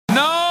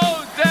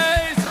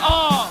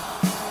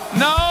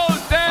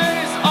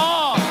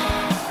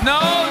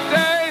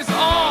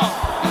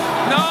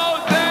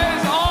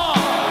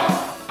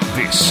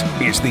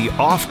the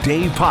Off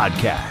Day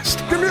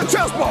Podcast. Give me a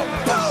chest ball.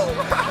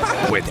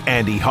 With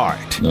Andy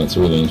Hart. No, it's a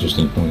really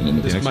interesting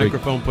point. This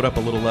microphone put up a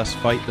little less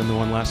fight than the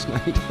one last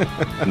night.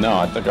 No,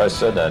 I think I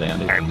said that,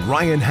 Andy. And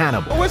Ryan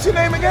Hannibal. What's your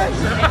name again?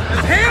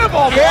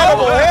 Hannibal.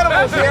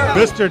 Hannibal's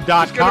here.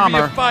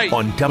 Mr.Comer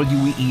On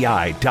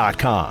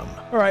WEEI.com.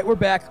 All right, we're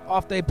back.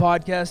 Off Day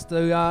Podcast,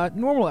 the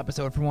normal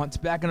episode for once.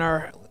 Back in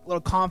our little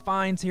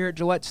confines here at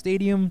Gillette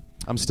Stadium.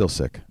 I'm still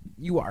sick.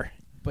 You are,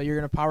 but you're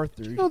going to power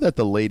through. You know that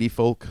the lady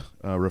folk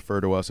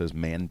refer to us as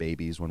man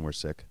babies when we're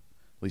sick?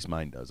 At least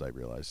mine does, I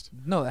realized.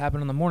 No, that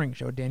happened on the morning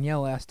show.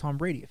 Danielle asked Tom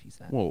Brady if he's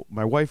that. Well,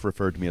 my wife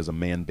referred to me as a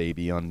man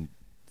baby on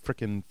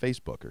frickin'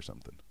 Facebook or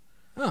something.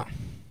 Oh,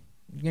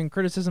 you're getting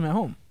criticism at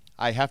home.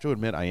 I have to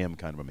admit I am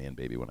kind of a man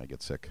baby when I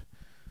get sick.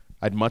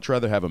 I'd much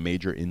rather have a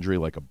major injury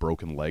like a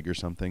broken leg or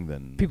something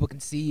than... People can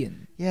see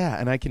and... Yeah,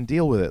 and I can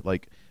deal with it.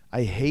 Like,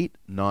 I hate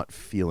not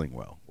feeling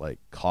well. Like,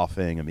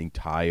 coughing, I'm being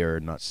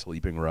tired, not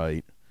sleeping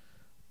right.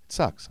 It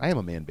sucks. I am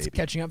a man baby. It's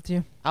catching up to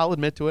you? I'll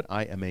admit to it.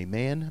 I am a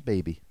man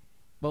baby.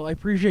 Well, I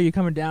appreciate you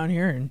coming down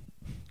here and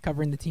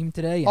covering the team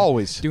today. And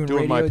Always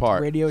doing my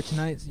part. Radio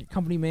tonight. So you're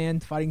company man,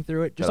 fighting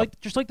through it, just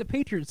like the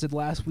Patriots did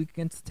last week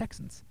against the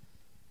Texans.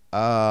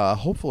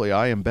 Hopefully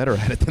I am better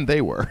at it than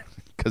they were,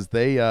 because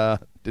they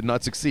did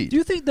not succeed. Do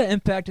you think that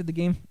impacted the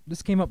game?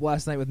 This came up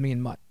last night with me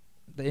and Mutt.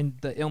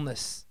 The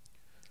illness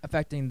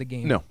affecting the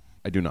game. No,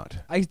 I do not.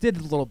 I did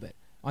a little bit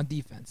on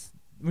defense.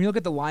 When you look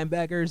at the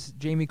linebackers,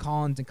 Jamie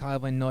Collins and Kyle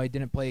Van Noy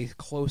didn't play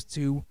close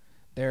to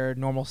their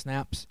normal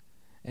snaps.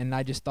 And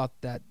I just thought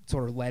that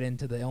sort of led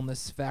into the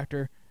illness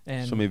factor.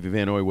 And so maybe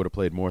Van Noy would have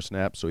played more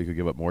snaps so he could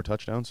give up more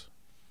touchdowns?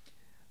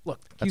 Look,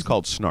 that's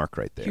called snark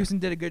right there. Houston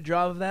did a good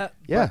job of that.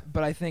 Yeah.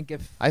 But I think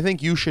I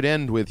think you should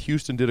end with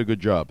Houston did a good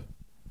job.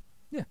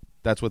 Yeah.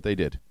 That's what they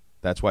did.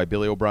 That's why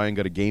Billy O'Brien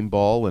got a game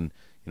ball, and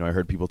I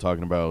heard people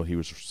talking about he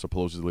was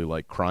supposedly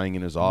like crying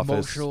in his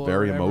office,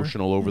 very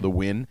emotional over the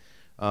win.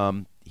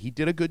 He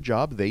did a good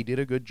job. They did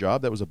a good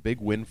job. That was a big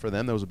win for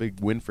them. That was a big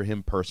win for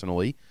him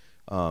personally.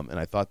 And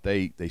I thought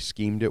they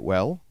schemed it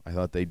well. I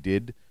thought they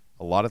did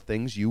a lot of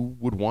things you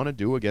would want to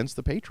do against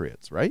the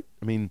Patriots, right?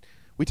 I mean,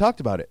 we talked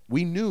about it.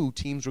 We knew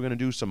teams were going to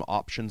do some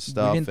option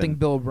stuff. You didn't think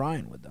Bill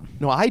O'Brien would, though.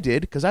 No, I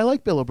did, because I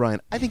like Bill O'Brien.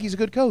 I think he's a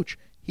good coach.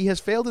 He has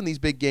failed in these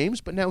big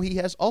games, but now he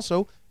has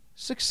also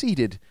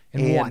succeeded.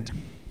 And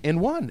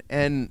won.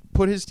 And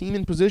put his team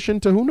in position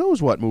to who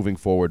knows what moving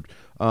forward.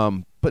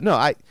 But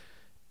no,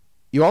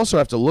 you also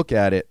have to look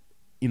at it,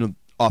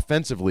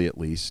 offensively at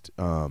least.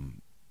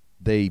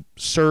 They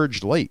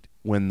surged late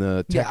when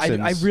the Texans...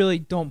 Yeah, I really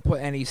don't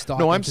put any stock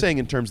No, I'm saying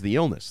in terms of the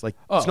illness. Like,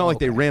 it's not like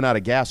they ran out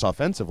of gas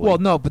offensively. Well,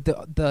 no, but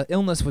the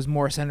illness was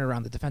more centered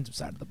around the defensive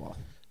side of the ball.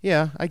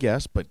 Yeah, I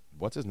guess, but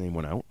what's his name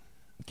went out?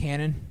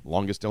 Cannon.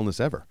 Longest illness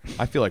ever.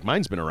 I feel like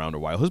mine's been around a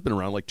while. His been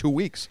around like 2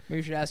 weeks. Maybe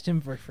you should ask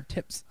him for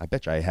tips. I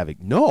bet you I have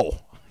it. No.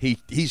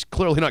 He's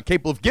clearly not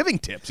capable of giving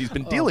tips. He's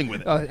been dealing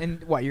with it.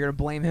 And what, you're going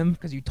to blame him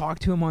because you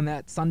talked to him on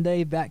that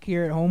Sunday back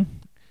here at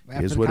home?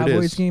 After Is the what Cowboys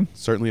it is. Game?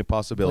 Certainly a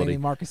possibility.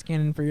 Blaming Marcus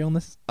Cannon for your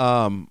illness?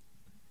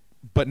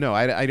 But no,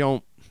 I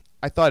don't.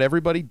 I thought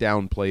everybody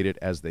downplayed it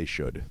as they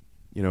should.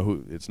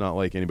 It's not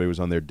like anybody was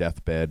on their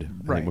deathbed.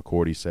 Right. I think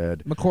McCourty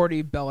said.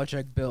 McCourty,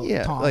 Belichick, Bill,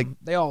 Tom.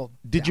 They all.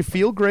 Did you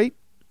feel great?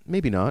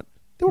 Maybe not.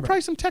 There were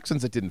probably some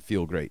Texans that didn't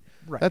feel great.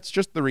 Right. That's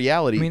just the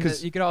reality. I mean,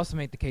 you could also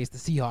make the case the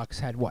Seahawks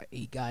had,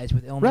 8 guys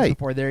with illness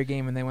before their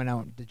game, and they went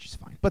out and did just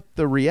fine. But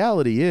the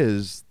reality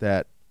is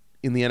that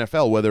in the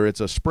NFL, whether it's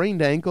a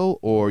sprained ankle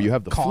or you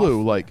have the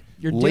flu, like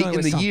you're late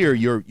in the year,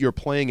 you're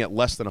playing at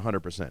less than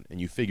 100%, and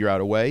you figure out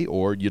a way,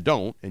 or you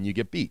don't, and you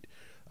get beat.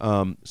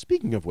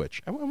 Speaking of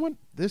which, I want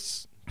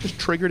this just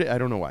triggered it. I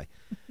don't know why.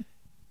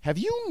 Have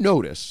you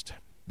noticed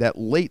that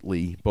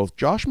lately both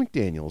Josh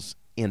McDaniels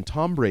and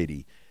Tom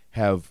Brady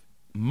have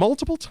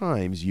multiple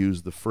times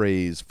used the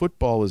phrase,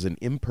 football is an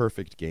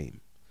imperfect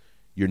game.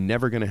 You're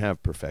never going to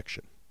have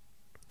perfection.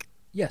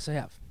 Yes, I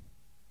have.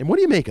 And what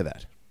do you make of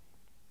that?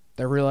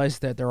 They realize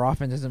that their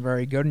offense isn't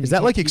very good. And is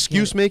that like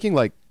excuse making,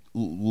 like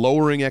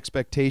lowering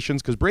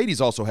expectations? Because Brady's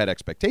also had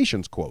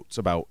expectations quotes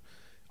about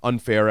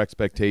unfair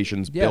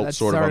expectations built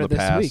sort of on the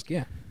past. Week,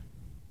 yeah.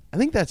 I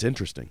think that's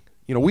interesting.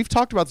 We've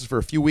talked about this for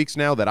a few weeks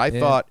now that I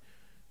thought,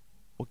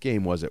 what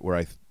game was it where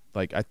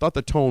I thought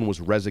the tone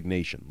was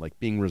resignation, like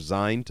being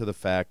resigned to the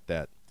fact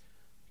that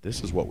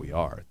this is what we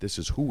are. This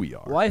is who we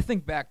are. Well, I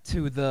think back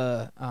to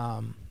the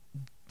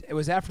it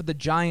was after the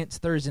Giants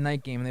Thursday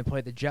night game, and they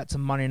played the Jets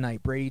on Monday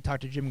night. Brady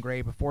talked to Jim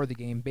Gray before the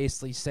game,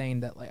 basically saying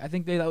that I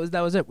think that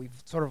was it.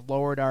 We've sort of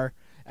lowered our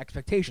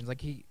expectations.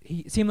 Like he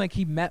seemed like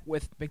he met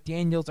with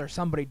McDaniels or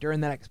somebody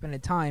during that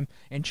extended time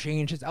and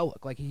changed his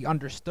outlook. Like he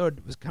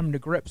understood, was coming to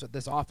grips with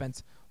this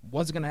offense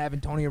wasn't going to have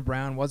Antonio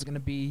Brown, wasn't going to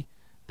be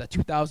the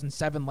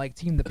 2007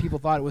 team that people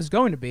thought it was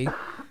going to be.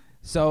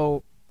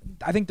 So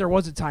I think there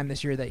was a time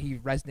this year that he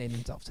resonated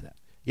himself to that.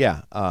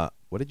 Yeah.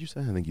 What did you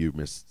say? I think you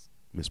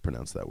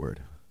mispronounced that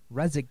word.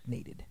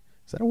 Resignated.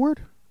 Is that a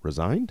word?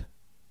 Resigned?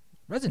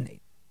 Resonate.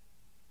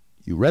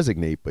 You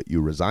resignate, but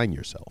you resign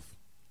yourself.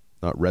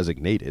 Not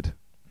resignated.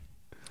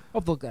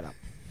 I'll look that up.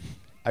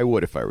 I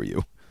would if I were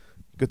you.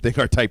 Good thing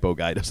our typo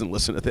guy doesn't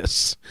listen to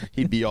this.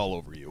 He'd be all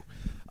over you.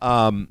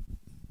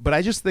 But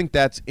I just think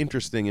that's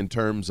interesting in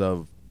terms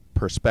of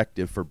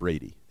perspective for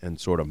Brady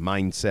and sort of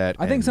mindset.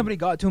 I think somebody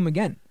got to him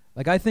again.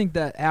 Like, I think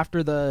that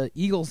after the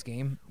Eagles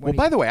game... Well,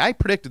 by the way, I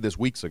predicted this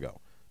weeks ago,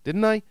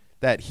 didn't I?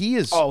 That he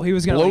is he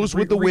was gonna, blows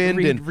with the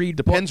wind read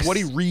depends books. what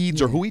he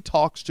reads or who he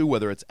talks to,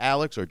 whether it's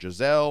Alex or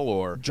Giselle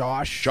or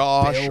Josh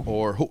Bill.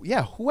 Or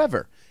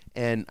whoever.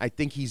 And I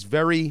think he's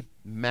very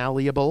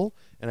malleable.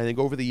 And I think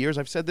over the years,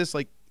 I've said this,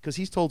 like, because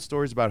he's told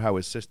stories about how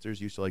his sisters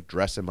used to, like,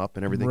 dress him up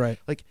and everything. Right.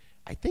 Like,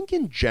 I think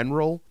in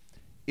general,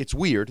 it's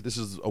weird. This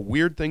is a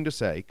weird thing to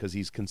say because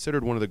he's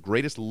considered one of the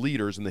greatest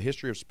leaders in the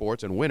history of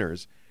sports and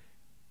winners.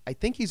 I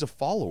think he's a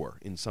follower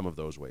in some of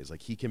those ways.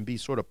 Like, he can be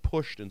sort of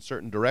pushed in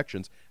certain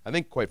directions. I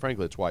think, quite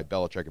frankly, that's why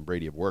Belichick and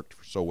Brady have worked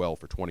so well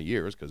for 20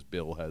 years because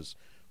Bill has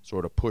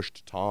sort of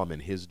pushed Tom in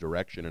his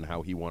direction and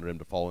how he wanted him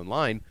to fall in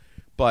line.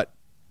 But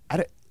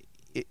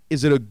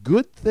is it a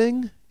good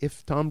thing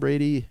if Tom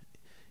Brady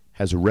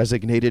has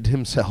resignated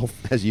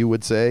himself, as you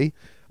would say?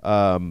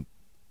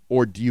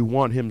 Or do you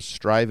want him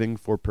striving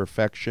for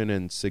perfection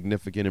and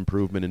significant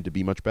improvement and to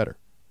be much better?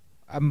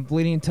 I'm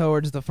leaning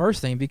towards the first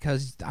thing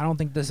because I don't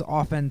think this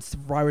offense,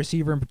 wide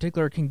receiver in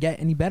particular, can get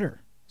any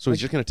better. So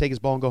he's just going to take his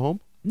ball and go home?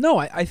 No,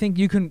 I think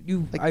you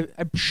can.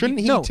 Shouldn't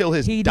he, till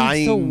his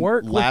dying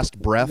last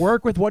breath?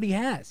 Work with what he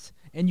has.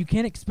 And you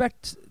can't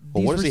expect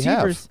these what does receivers...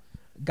 he have?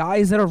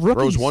 Guys that are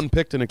rookies. Throws one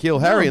pick to N'Keal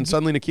Harry, and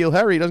suddenly N'Keal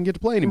Harry doesn't get to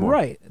play anymore.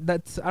 Right.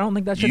 I don't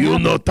think that should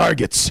happen. No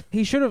targets.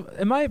 He should have,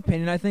 in my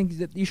opinion, I think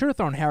that you should have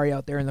thrown Harry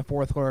out there in the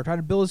fourth quarter, try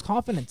to build his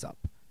confidence up.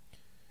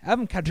 Have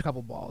him catch a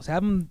couple balls.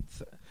 Have him...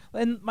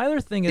 and my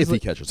other thing is... If he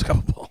catches a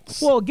couple balls.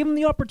 Well, give him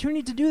the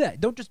opportunity to do that.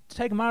 Don't just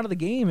take him out of the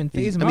game and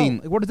phase him out.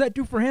 Like, what does that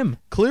do for him?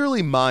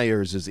 Clearly,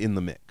 Myers is in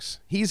the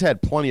mix. He's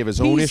had plenty of his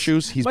own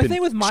issues. He's been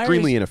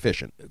extremely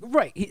inefficient.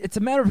 Right. It's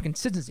a matter of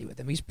consistency with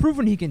him. He's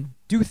proven he can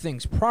do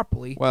things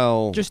properly.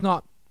 Well... just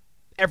not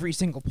every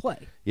single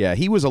play. Yeah,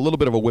 he was a little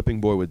bit of a whipping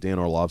boy with Dan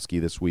Orlovsky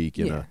this week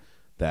in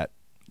that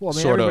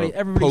sort of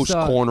post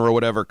corner or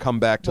whatever, come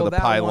back to the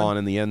pylon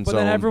in the end zone. But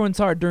then everyone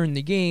saw it during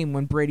the game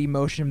when Brady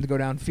motioned him to go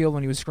downfield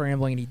when he was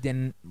scrambling and he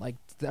didn't. Like,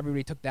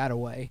 everybody took that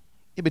away.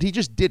 Yeah, but he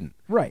just didn't.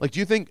 Right. Like, do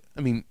you think,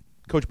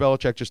 Coach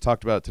Belichick just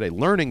talked about it today.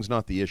 Learning's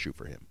not the issue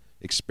for him.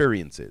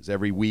 Experiences,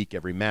 every week,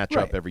 every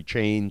matchup, every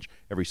change,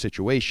 every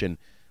situation.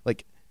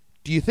 Like,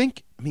 do you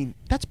think,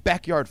 that's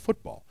backyard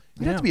football.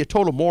 You'd have to be a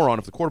total moron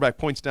if the quarterback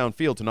points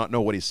downfield to not know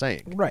what he's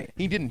saying. Right.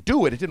 He didn't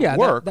do it. It didn't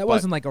work. That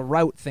wasn't like a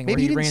route thing.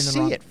 Maybe where he ran didn't the see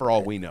wrong... it for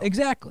all we know.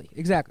 Exactly.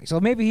 So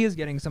maybe he is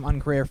getting some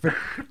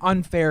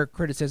unfair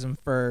criticism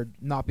for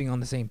not being on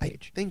the same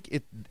page.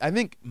 I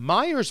think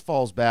Myers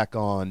falls back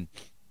on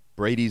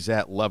Brady's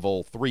at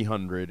level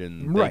 300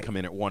 and they come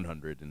in at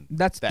 100 and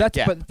that's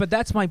gap. But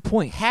that's my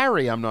point.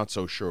 Harry, I'm not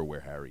so sure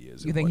where Harry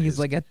is. You think he's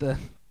like at the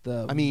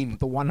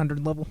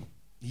 100 level?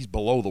 He's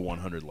below the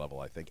 100 level,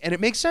 I think. And it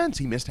makes sense.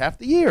 He missed half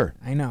the year.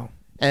 I know.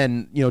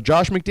 And,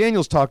 Josh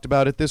McDaniels talked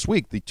about it this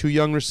week, the two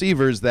young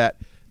receivers that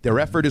their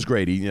effort is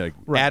great.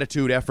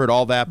 Attitude, effort,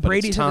 all that, but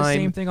Brady it's said time.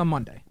 the same thing on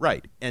Monday.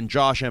 Right. And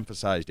Josh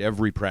emphasized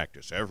every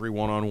practice, every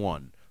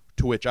one-on-one,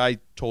 to which I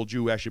told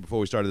you actually before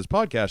we started this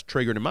podcast,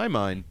 triggered in my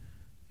mind,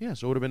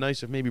 so it would have been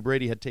nice if maybe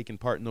Brady had taken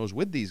part in those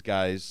with these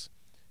guys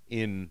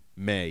in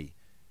May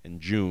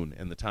and June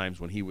and the times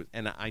when he was.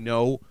 And I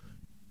know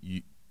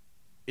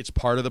it's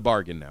part of the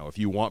bargain now. If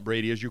you want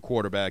Brady as your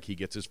quarterback, he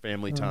gets his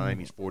family time.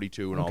 He's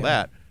 42 and all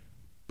that.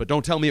 But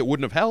don't tell me it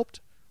wouldn't have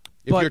helped.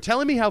 If you're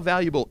telling me how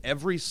valuable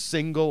every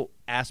single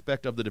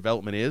aspect of the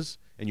development is,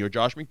 and you're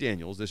Josh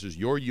McDaniels, this is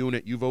your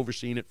unit, you've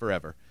overseen it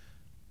forever,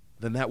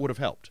 then that would have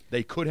helped.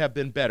 They could have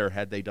been better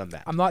had they done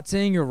that. I'm not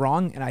saying you're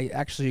wrong, and I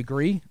actually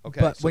agree.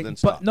 Okay, then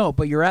stop.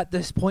 But you're at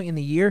this point in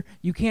the year,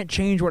 you can't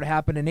change what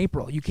happened in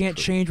April. You can't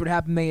change what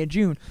happened May and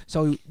June.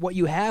 So what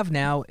you have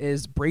now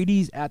is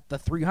Brady's at the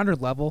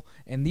 300 level,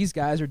 and these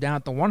guys are down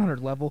at the 100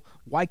 level.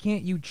 Why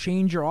can't you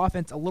change your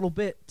offense a little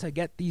bit to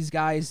get these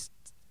guys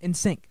in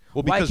sync?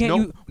 Well, because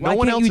no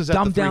one else is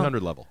at the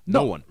 300 level.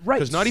 No one. Right.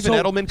 Because not even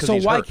Edelman, because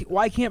he's hurt.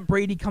 Why can't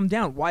Brady come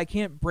down? Why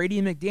can't Brady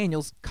and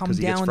McDaniels come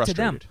down to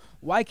them?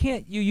 Why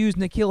can't you use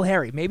N'Keal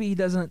Harry? Maybe he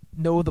doesn't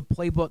know the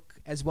playbook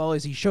as well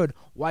as he should.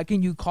 Why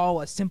can't you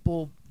call a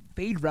simple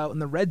fade route in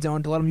the red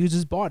zone to let him use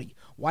his body?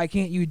 Why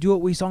can't you do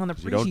what we saw in the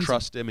preseason? You don't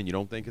trust him and you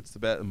don't think it's the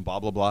best and blah,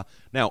 blah, blah.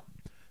 Now,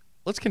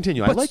 let's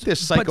continue. I like this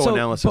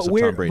psychoanalysis of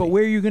Tom Brady. But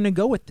where are you going to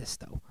go with this,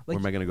 though? Where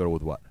am I going to go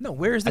with what? No,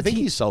 where is the team? I think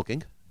he's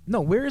sulking.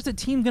 No, where is the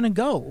team going to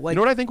go? You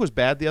know what I think was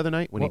bad the other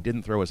night? When he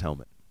didn't throw his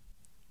helmet.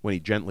 When he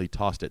gently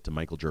tossed it to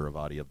Michael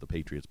Giravati of the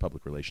Patriots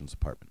Public Relations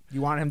Department. You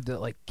want him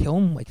to kill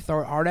him,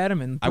 throw it hard at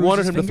him, and I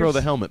wanted him to throw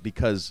the helmet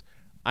because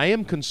I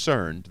am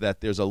concerned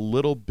that there's a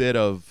little bit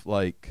of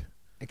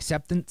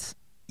acceptance.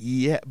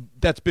 Yeah,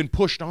 that's been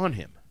pushed on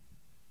him,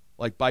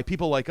 by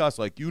people like us.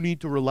 You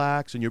need to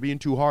relax, and you're being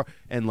too hard.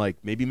 And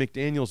maybe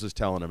McDaniels is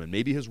telling him, and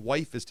maybe his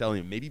wife is telling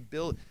him, maybe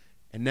Bill,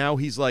 and now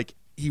he's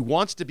he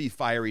wants to be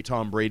fiery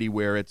Tom Brady,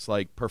 where it's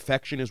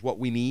perfection is what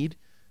we need.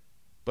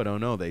 but oh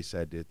no, they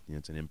said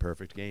it's an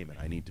imperfect game, and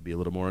I need to be a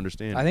little more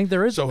understanding. I think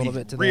there is so a little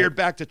bit to that. he reared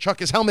back to chuck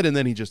his helmet, and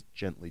then he just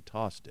gently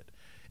tossed it.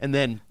 And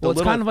then the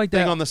little kind of like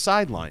thing that on the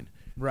sideline.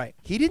 Right.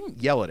 He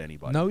didn't yell at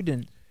anybody. No, he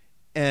didn't.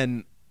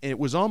 And it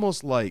was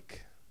almost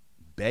like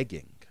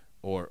begging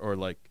or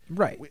like,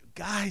 right.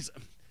 Guys,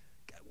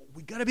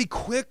 we got to be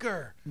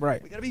quicker.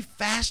 Right. We got to be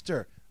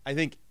faster. I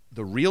think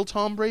the real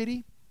Tom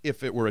Brady,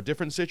 if it were a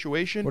different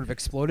situation, would have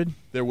exploded.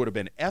 There would have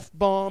been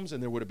F-bombs,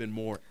 and there would have been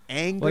more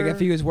anger. Like if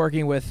he was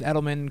working with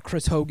Edelman,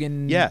 Chris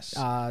Hogan. Yes.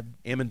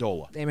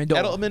 Amendola.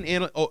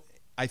 Edelman,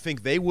 I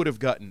think they would have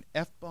gotten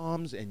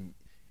F-bombs, and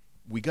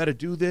we got to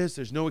do this.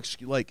 There's no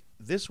excuse. Like,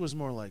 this was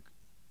more like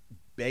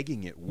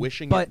begging it,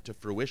 wishing it to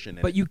fruition.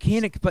 But you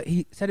can't. But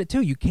he said it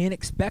too. You can't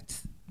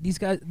expect these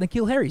guys.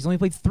 N'Keal Harry's only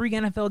played 3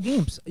 NFL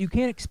games. You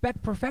can't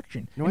expect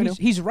perfection. No, I know.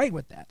 He's right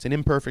with that. It's an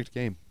imperfect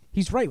game.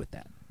 He's right with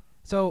that.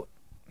 So,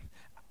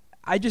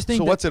 I just think.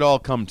 So what's it all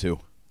come to?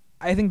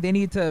 I think they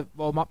need to.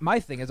 Well, my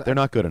thing is they're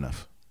not good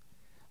enough.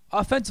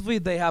 Offensively,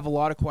 they have a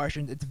lot of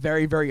questions. It's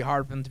very, very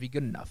hard for them to be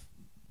good enough.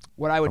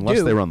 What I would Unless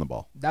do, they run the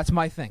ball. That's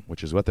my thing.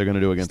 Which is what they're going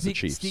to do against the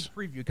Chiefs. Sneak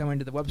preview coming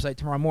to the website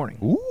tomorrow morning.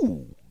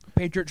 Ooh.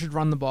 Patriots should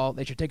run the ball.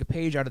 They should take a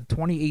page out of the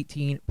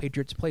 2018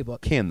 Patriots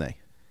playbook. Can they?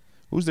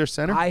 Who's their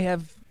center? I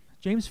have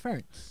James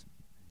Ferentz.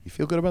 You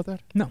feel good about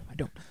that? No, I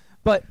don't.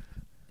 But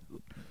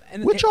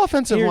which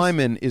offensive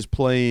lineman is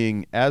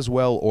playing as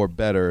well or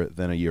better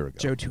than a year ago?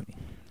 Joe Tooney.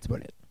 That's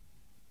about it.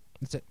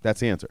 That's it. That's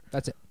the answer.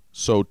 That's it.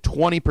 So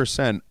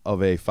 20%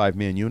 of a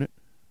 5-man unit?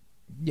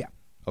 Yeah.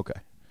 Okay.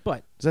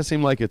 But does that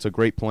seem like it's a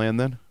great plan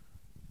then?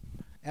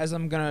 As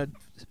I'm going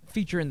to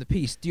feature in the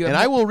piece, do you have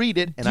I will read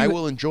it and I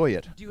will enjoy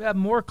it. Do you have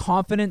more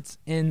confidence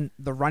in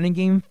the running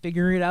game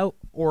figuring it out,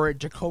 or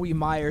Jacoby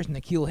Myers and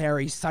N'Keal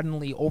Harry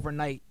suddenly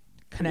overnight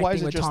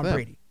connecting with Tom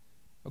Brady?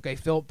 Okay,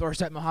 Philip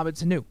Dorsett, Mohamed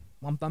Sanu.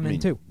 Lump them in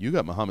too. You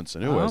got Mohamed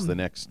Sanu as the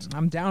next.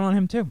 I'm down on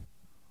him too.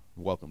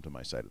 Welcome to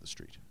my side of the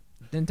street.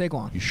 Didn't take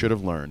long. You should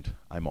have learned.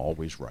 I'm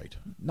always right.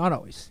 Not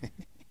always.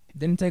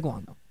 Didn't take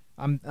long though.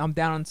 I'm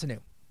down on Sanu.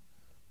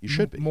 You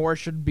should be. More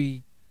should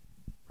be.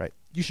 Right.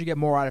 You should get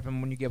more out of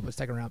him when you give a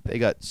second round pick. They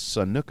got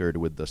snookered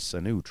with the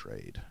Sanu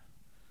trade.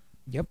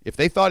 Yep. If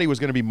they thought he was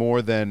going to be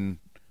more than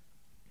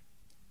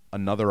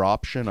another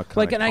option, a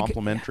kind of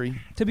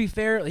complimentary. To be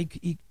fair,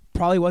 he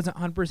probably wasn't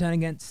 100%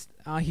 against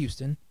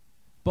Houston,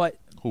 but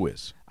who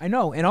is? I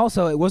know, and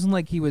also it wasn't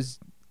like he was.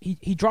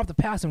 He dropped the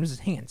pass and it was his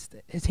hands.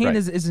 His hand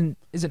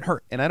isn't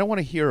hurt. And I don't want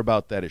to hear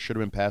about that. It should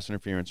have been pass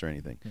interference or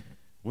anything. Mm-hmm.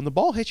 When the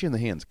ball hits you in the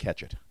hands,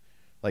 catch it.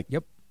 Like,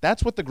 yep.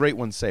 That's what the great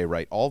ones say,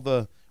 right? All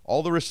the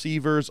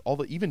receivers,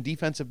 even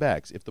defensive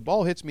backs. If the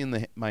ball hits me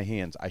in my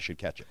hands, I should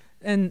catch it.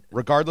 And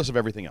regardless of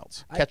everything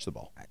else, catch the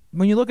ball.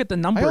 When you look at the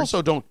numbers, I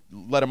also don't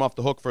let him off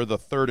the hook for the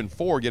 3rd and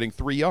 4, getting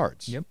 3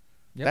 yards. Yep.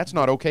 That's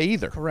not okay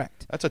either.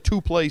 Correct. That's a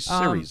 2-play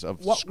series of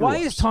screw-ups. Why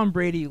is Tom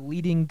Brady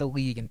leading the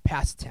league in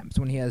pass attempts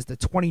when he has the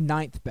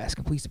 29th best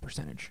completion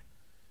percentage?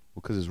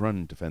 Well, because his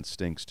run defense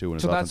stinks too, and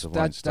his offensive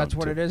line stinks that's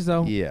what too. It is,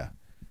 though. Yeah.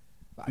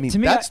 I mean, to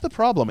me, that's the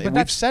problem. And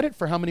we've said it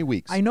for how many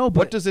weeks? I know, but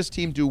what does this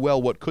team do well?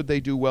 What could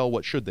they do well?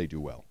 What should they do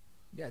well?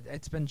 Yeah,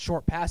 it's been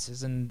short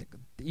passes, and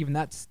even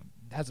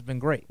hasn't been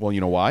great. Well, you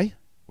know why?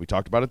 We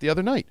talked about it the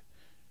other night.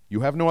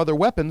 You have no other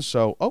weapons,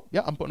 so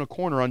I'm putting a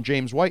corner on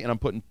James White, and I'm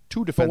putting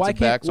 2 defensive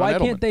backs on Edelman.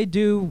 Why can't they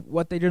do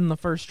what they did in the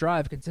first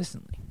drive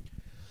consistently?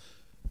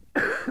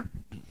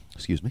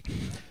 Excuse me.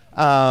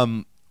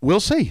 We'll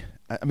see.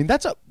 I mean,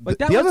 the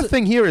other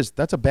thing here is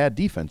that's a bad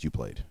defense you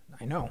played.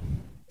 I know.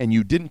 And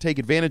you didn't take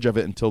advantage of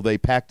it until they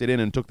packed it in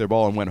and took their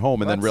ball and went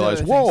home, and then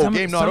realized, whoa,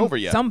 game not over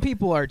yet. Some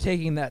people are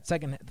taking that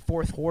second,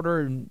 fourth quarter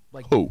and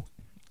like who?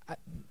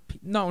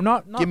 No,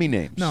 not. Give me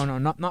names. No,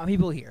 not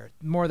people here.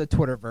 More the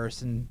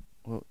Twitterverse and.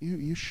 Well,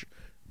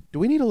 do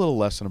we need a little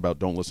lesson about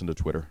don't listen to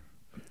Twitter?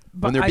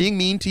 When they're being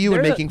mean to you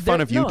and making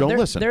fun of you, don't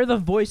listen. They're the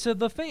voice of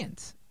the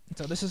fans.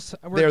 So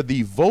they're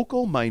the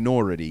vocal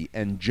minority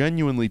and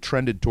genuinely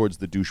trended towards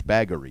the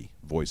douchebaggery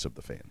voice of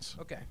the fans.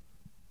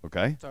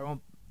 Okay? So I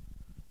won't.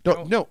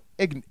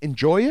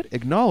 Enjoy it,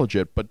 acknowledge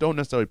it, but don't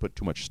necessarily put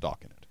too much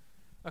stock in it.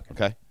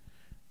 Okay?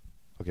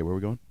 Okay, where are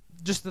we going?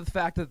 Just the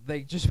fact that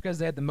because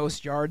they had the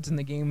most yards in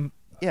the game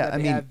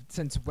have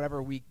since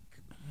whatever week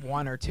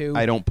 1 or 2.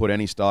 I don't put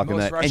any stock in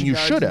that. And you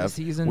should have.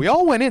 We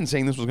all went in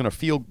saying this was going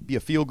to be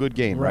a feel-good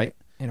game, right?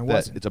 And it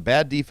wasn't. It's a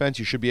bad defense.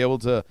 You should be able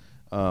to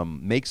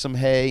make some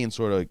hay and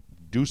sort of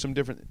do some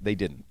different. They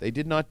didn't. They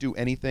did not do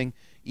anything.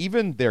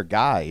 Even their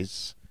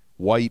guys,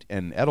 White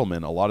and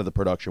Edelman, a lot of the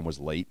production was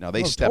late. Now,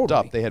 they stepped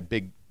up. They had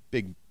big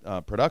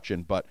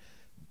production. But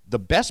the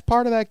best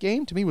part of that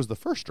game, to me, was the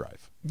first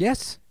drive.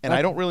 Yes. And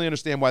I don't really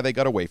understand why they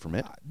got away from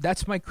it.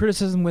 That's my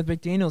criticism with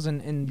McDaniels.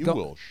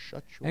 Will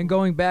shut your And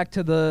going back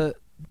to the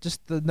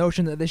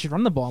notion that they should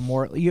run the ball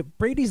more.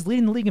 Brady's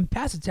leading the league in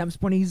pass attempts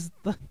when he's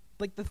the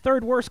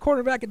 3rd worst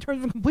quarterback in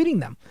terms of completing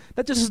them.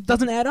 That just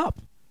doesn't add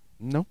up.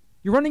 No.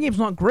 Your running game's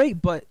not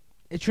great, but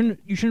you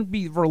shouldn't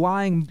be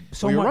relying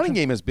so much. Your running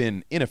game has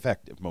been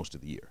ineffective most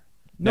of the year.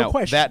 No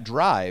question. That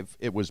drive,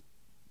 it was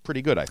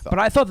pretty good, I thought. But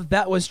I thought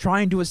that was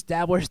trying to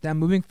establish them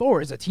moving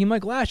forward as a team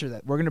like last year,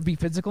 that we're going to be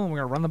physical and we're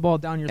going to run the ball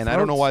down your throats. And I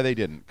don't know why they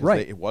didn't.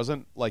 Right. It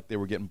wasn't like they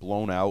were getting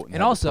blown out and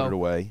had also, to put it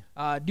away.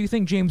 Do you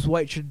think James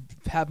White should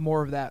have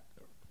more of that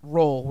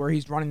role where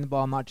he's running the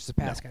ball, not just a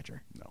pass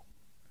catcher? No.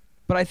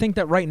 But I think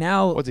that right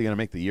now... What's he going to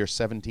make the year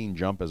 17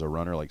 jump as a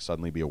runner, like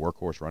suddenly be a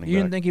workhorse running back? You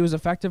didn't think he was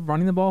effective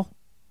running the ball?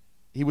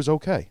 He was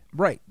okay.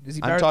 Right.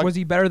 Was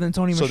he better than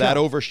Tony Michel? So that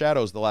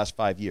overshadows the last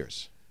 5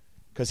 years.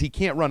 Because he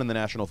can't run in the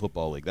National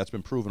Football League. That's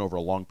been proven over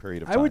a long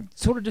period of time. I would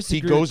sort of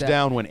disagree He goes with that.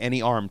 down when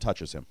any arm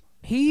touches him.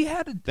 He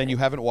had Then you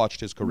haven't watched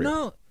his career.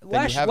 No.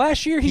 Then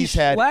Last year he's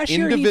had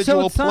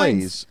individual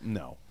plays.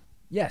 No.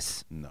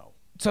 Yes. No.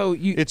 So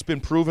it's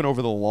been proven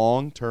over the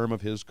long term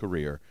of his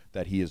career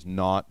that he is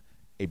not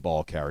a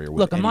ball carrier.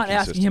 Look, I'm not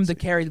asking him to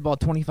carry the ball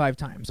 25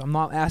 times. I'm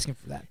not asking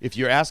for that. If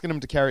you're asking him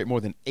to carry it more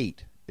than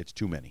 8, it's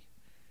too many.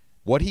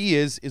 What he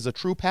is a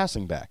true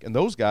passing back. And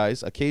those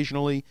guys,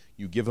 occasionally,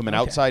 you give him an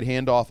outside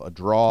handoff, a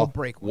draw,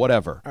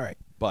 whatever. All right.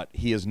 But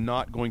he is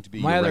not going to be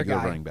My your other regular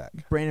guy, running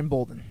back. Brandon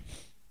Bolden.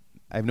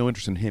 I have no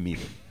interest in him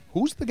either.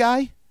 Who's the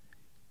guy?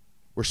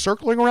 We're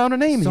circling around a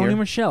name here. Sony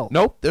Michel.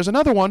 Nope, there's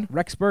another one.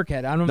 Rex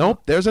Burkhead. I don't know.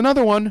 Nope, there's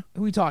another one.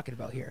 Who are we talking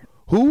about here?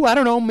 Who? I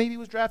don't know. Maybe he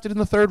was drafted in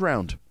the 3rd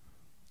round.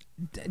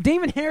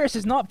 Damon Harris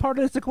is not part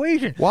of this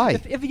equation. Why?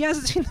 If he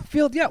hasn't seen the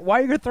field yet, why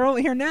are you going to throw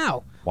it here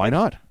now? Why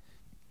not?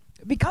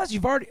 Because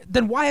you've already.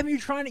 Then why haven't you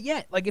tried it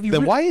yet? Like if you.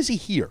 Then why is he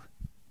here?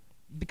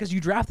 Because you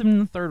drafted him in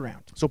the 3rd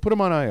round. So put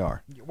him on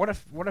IR. What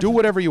if? Do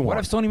whatever you want.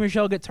 What if Sony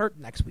Michel gets hurt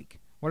next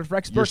week? What if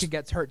Rex Burkhead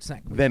gets hurt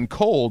next week? Then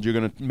cold, you're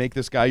going to make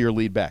this guy your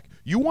lead back.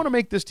 You want to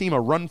make this team a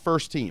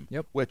run-first team,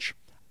 which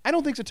I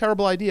don't think is a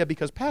terrible idea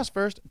because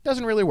pass-first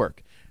doesn't really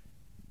work.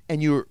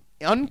 And you're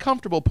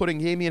uncomfortable putting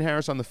Damian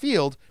Harris on the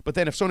field, but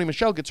then if Sony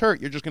Michel gets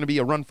hurt, you're just going to be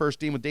a run-first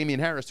team with Damian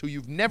Harris, who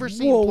you've never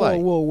seen play.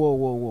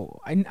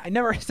 Whoa. I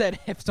never said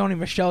if Sony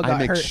Michel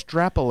got hurt. I'm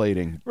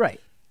extrapolating. Right.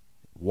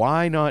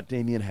 Why not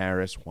Damian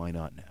Harris? Why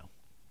not now?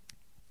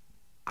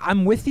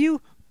 I'm with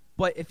you,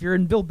 but if you're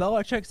in Bill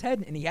Belichick's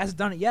head and he hasn't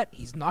done it yet,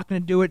 he's not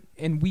going to do it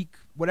in week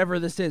whatever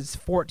this is,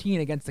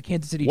 14 against the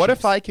Kansas City Chiefs. What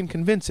if I can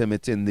convince him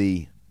it's in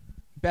the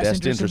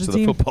best interest of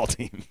the football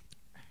team?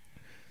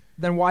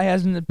 Then why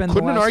hasn't it been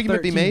Couldn't the last an argument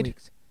 13 be made?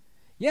 Weeks?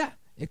 Yeah,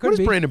 it could be. What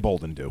does Brandon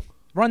Bolden do?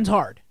 Runs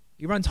hard.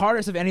 He runs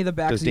hardest of any of the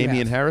backs. Does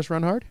Damian Harris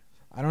run hard?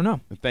 I don't know.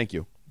 Thank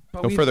you.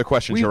 But No further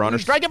questions, Your Honor.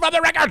 Strike it from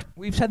the record!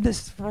 We've said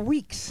this for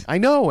weeks. I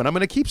know, and I'm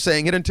going to keep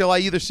saying it until I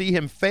either see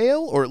him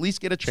fail or at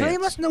least get a chance. So they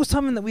must know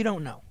something that we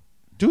don't know.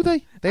 Do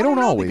they? They don't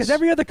know, always. Because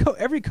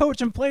every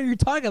coach and player you're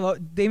talking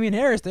about, Damian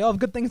Harris, they all have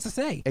good things to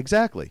say.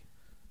 Exactly.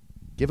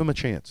 Give him a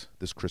chance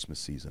this Christmas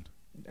season.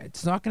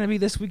 It's not going to be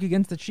this week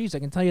against the Chiefs. I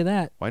can tell you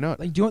that. Why not?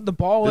 Like, do you want the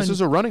ball? This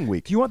is a running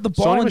week. Do you want the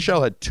ball? Sony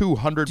Michel had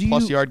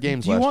 200-plus yard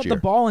games last year. Do you want the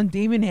ball in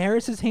Damian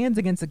Harris's hands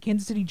against the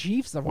Kansas City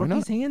Chiefs? The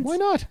rookie's hands? Why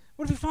not?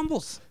 What if he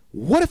fumbles?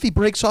 What if he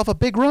breaks off a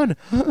big run?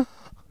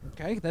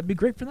 Okay, that'd be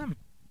great for them.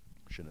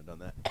 Shouldn't have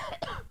done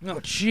that. Oh,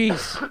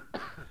 jeez. All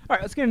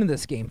right, let's get into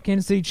this game.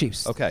 Kansas City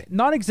Chiefs. Okay.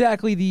 Not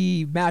exactly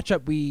the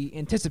matchup we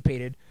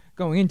anticipated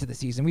going into the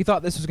season. We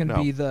thought this was going to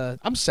be the...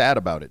 I'm sad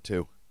about it,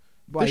 too.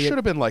 Why, this should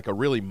have been like a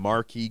really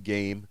marquee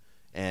game,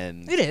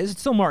 and... It is.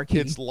 It's still marquee.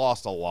 It's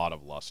lost a lot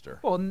of luster.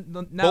 Well,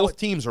 now both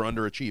teams are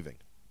underachieving.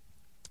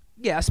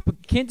 Yes,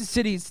 but Kansas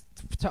City's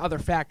to other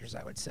factors,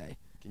 I would say.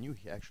 Can you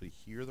actually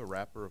hear the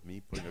rapper of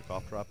me putting a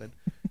cough drop in?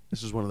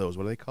 This is one of those,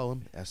 what do they call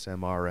them?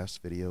 SMRS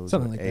videos?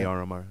 Something like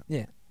ARMR? That.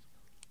 Yeah.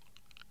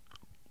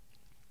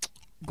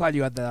 Glad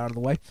you got that out of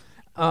the way.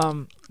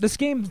 This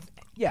game,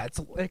 yeah, it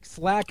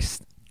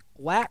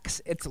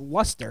lacks its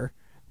luster,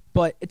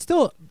 but it's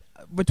still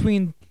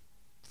between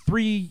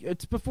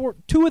it's before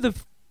two of the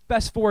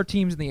best 4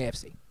 teams in the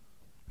AFC.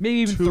 Maybe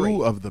even 3.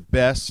 2 of the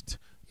best.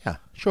 Yeah,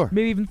 sure.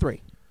 Maybe even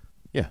 3.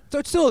 Yeah. So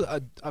it's still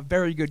a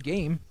very good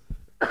game.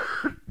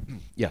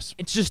 Yes.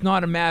 It's just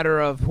not a matter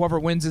of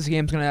whoever wins this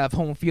game is going to have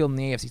home field in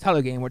the AFC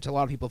title game, which a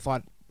lot of people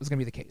thought was going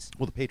to be the case.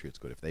 Well, the Patriots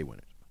could if they win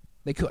it.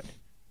 They could.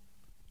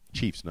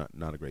 Chiefs, not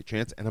a great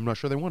chance, and I'm not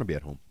sure they want to be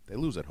at home. They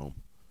lose at home.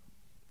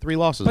 3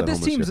 losses at home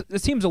this year.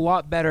 This team's a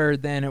lot better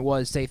than it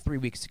was, say, 3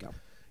 weeks ago.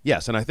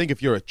 Yes, and I think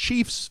if you're a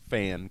Chiefs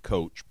fan,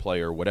 coach,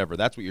 player, whatever,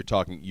 that's what you're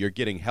talking. You're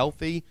getting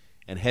healthy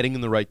and heading in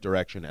the right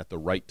direction at the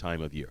right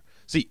time of year.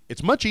 See,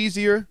 it's much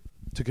easier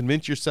to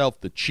convince yourself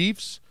the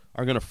Chiefs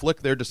are going to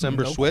flick their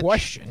December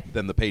switch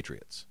than the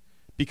Patriots.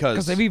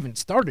 Because they've even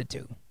started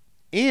to.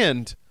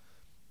 And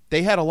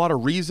they had a lot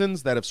of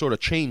reasons that have sort of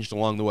changed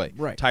along the way.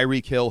 Right.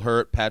 Tyreek Hill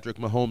hurt, Patrick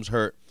Mahomes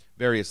hurt,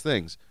 various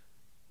things.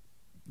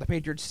 The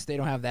Patriots, they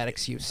don't have that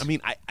excuse. I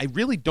mean, I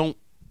really don't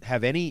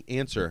have any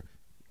answer.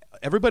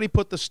 Everybody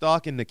put the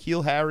stock in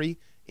N'Keal Harry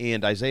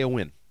and Isaiah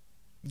Wynn.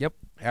 Yep.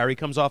 Harry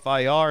comes off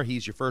IR.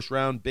 He's your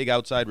first-round big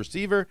outside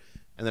receiver.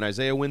 And then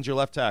Isaiah Wynn's your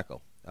left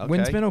tackle. Okay.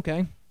 Wynn's been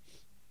okay.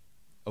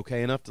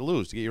 Okay enough to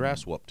lose, to get your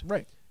ass whooped.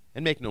 Right.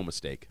 And make no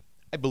mistake,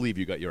 I believe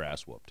you got your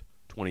ass whooped,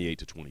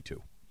 28-22.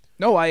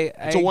 No,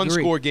 It's a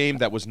one-score game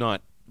that was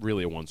not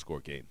really a one-score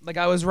game. Like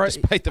I was right.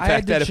 Despite the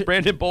fact that if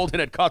Brandon Bolden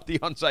had caught the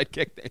onside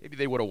kick, maybe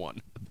they would have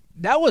won.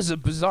 That was a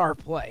bizarre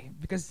play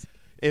because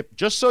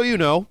Just so you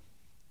know,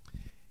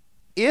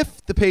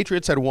 if the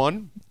Patriots had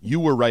won, you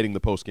were writing the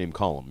post-game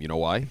column. You know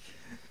why?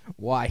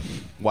 Why?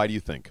 Why do you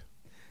think?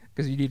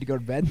 Because you need to go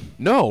to bed?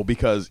 No,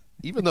 because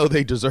even though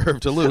they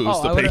deserve to lose,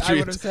 the Patriots, I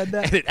would have said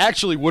that. and it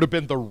actually would have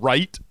been the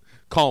right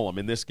column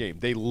in this game.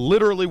 They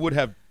literally would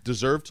have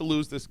deserved to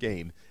lose this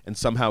game and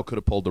somehow could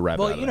have pulled the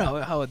rabbit out of Well, you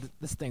know how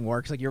this thing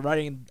works. Like, you're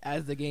writing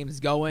as the game's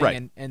going,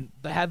 Right. and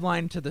the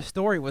headline to the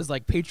story was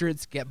like,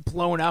 Patriots get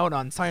blown out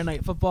on Sunday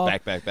Night Football.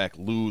 Back,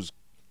 lose,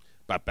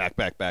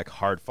 back,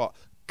 hard fought,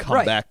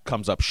 comeback,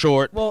 comes up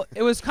short. Well,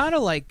 it was kind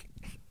of like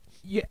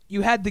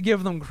you had to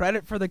give them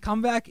credit for the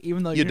comeback,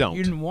 even though you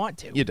didn't want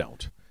to. You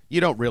don't. You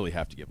don't really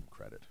have to give them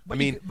credit. But I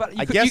mean,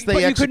 I could- guess but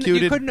they you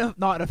executed. You couldn't have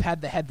not have had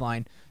the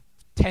headline,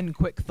 10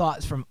 quick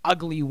thoughts from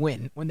ugly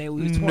win when they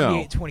lose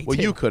 28-22. Well,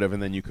 you could have,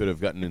 and then you could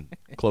have gotten in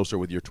closer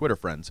with your Twitter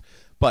friends.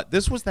 But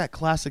this was that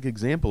classic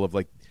example of,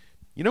 like,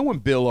 you know when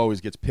Bill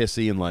always gets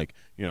pissy and, like,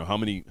 you know, how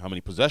many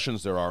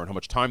possessions there are and how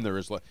much time there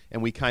is left,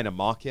 and we kind of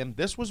mock him.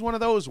 This was one of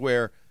those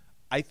where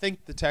I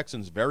think the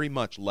Texans very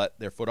much let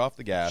their foot off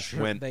the gas.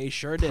 They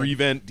sure did.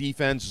 Prevent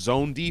defense,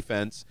 zone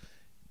defense,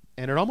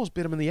 and it almost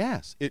bit him in the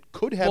ass. It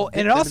could have.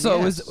 And it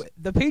also was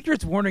the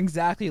Patriots weren't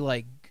exactly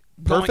like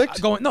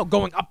perfect. Going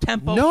up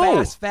tempo,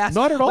 No, fast.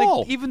 not at all.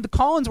 Like, even the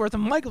Collinsworth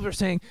and Michaels were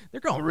saying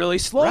they're going really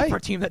slow for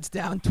a team that's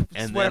down.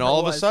 And then all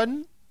of a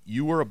sudden,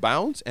 you were a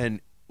bounce, and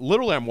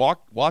literally I'm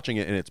watching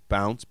it, and it's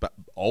bounce.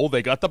 Oh,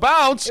 they got the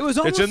bounce. It was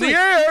almost it's in like, the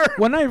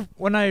air.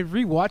 When I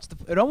rewatched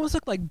it almost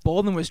looked like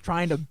Bolden was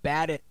trying to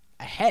bat it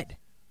ahead.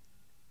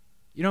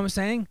 You know what I'm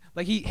saying?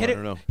 Like he hit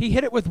it. He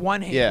hit it with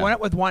one hand. Yeah. Went up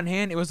with one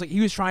hand. It was like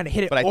he was trying to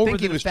hit it But I over think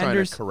the he was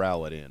defenders. trying to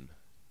corral it in.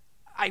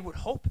 I would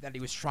hope that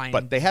he was trying.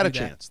 But they had to a do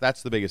that. chance.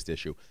 That's the biggest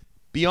issue.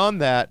 Beyond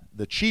that,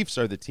 the Chiefs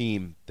are the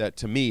team that,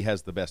 to me,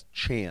 has the best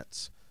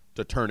chance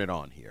to turn it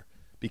on here.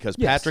 Because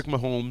Patrick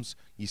Mahomes,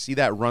 you see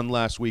that run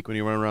last week when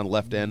he ran around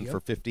left end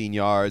for 15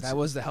 yards. That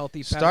was the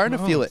healthy Patrick Starting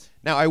Mahomes. to feel it.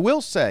 Now, I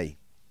will say,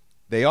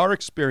 they are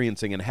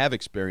experiencing and have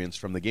experienced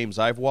from the games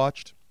I've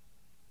watched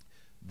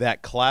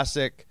that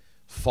classic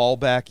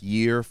fallback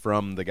year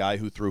from the guy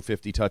who threw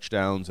 50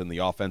 touchdowns and the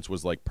offense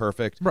was like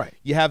perfect. Right.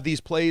 You have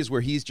these plays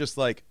where he's just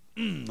like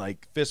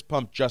fist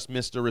pump, just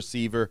missed a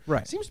receiver.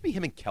 Right. Seems to be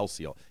him and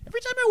Kelsey.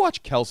 Every time I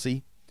watch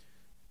Kelsey,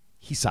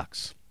 he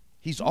sucks.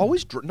 He's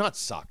always not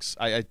sucks.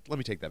 Let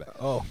me take that back.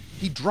 Oh,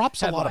 he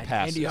drops a lot of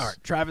passes. Andy Hart,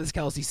 Travis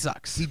Kelsey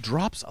sucks. He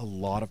drops a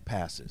lot of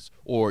passes.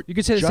 Or you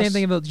could say the same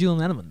thing about Julian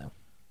Edelman, though.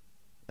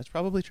 That's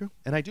probably true,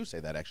 and I do say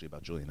that actually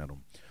about Julian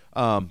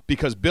Edelman,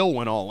 because Bill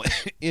went all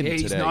in today.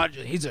 He's not.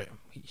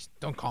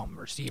 Don't call him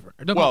a receiver.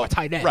 Or don't call him a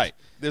tight end. Right.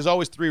 There's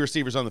always 3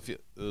 receivers on the field.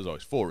 There's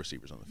always 4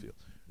 receivers on the field.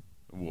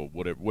 Well,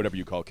 whatever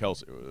you call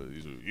Kelsey,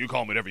 you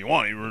call him whatever you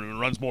want. He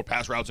runs more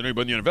pass routes than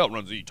anybody in the NFL.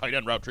 Runs the tight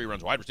end route tree,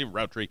 runs wide receiver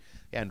route tree,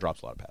 and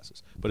drops a lot of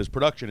passes. But his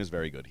production is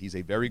very good. He's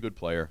a very good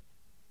player,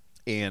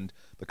 and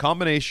the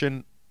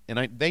combination.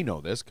 And they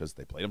know this because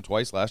they played him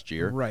twice last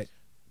year. Right.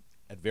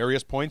 At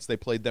various points, they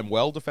played them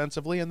well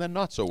defensively, and then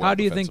not so well. How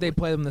do you think they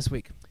play them this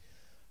week?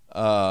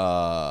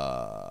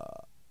 I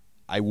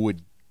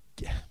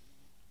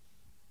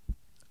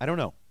don't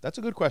know. That's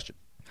a good question.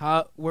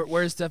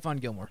 Where's Stephon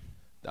Gilmore?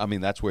 I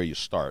mean, that's where you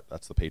start.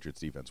 That's the Patriots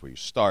defense where you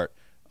start.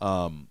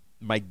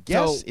 My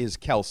guess is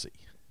Kelsey.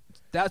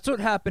 That's what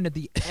happened at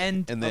the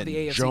end And of then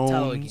the AFC Jones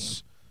title game.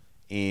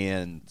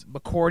 and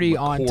McCourty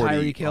on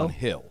Tyreek Hill.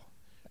 Hill.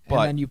 And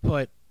then you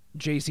put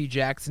J.C.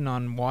 Jackson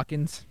on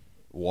Watkins.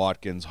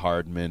 Watkins,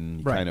 Hardman,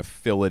 you Right. kind of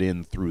fill it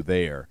in through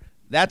there.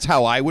 That's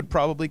how I would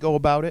probably go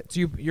about it.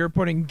 So you're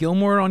putting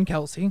Gilmore on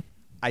Kelsey.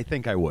 I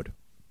think I would.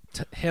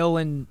 Hill,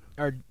 you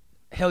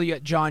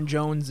got John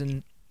Jones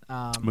and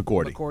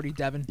McCourty,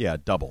 Devin. Yeah,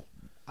 double.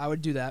 I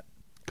would do that.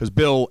 Because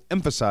Bill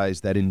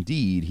emphasized that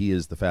indeed he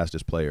is the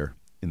fastest player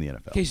in the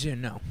NFL. In case you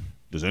didn't know.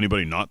 Does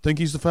anybody not think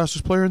he's the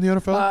fastest player in the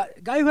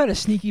NFL? Guy who had a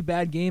sneaky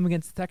bad game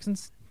against the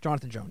Texans,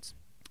 Jonathan Jones.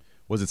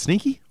 Was it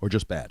sneaky or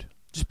just bad?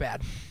 Just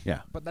bad.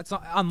 Yeah. But that's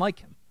not unlike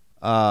him.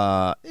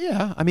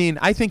 Yeah. I mean,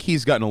 I think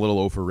he's gotten a little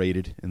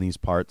overrated in these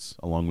parts,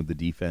 along with the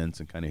defense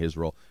and kind of his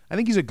role. I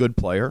think he's a good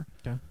player.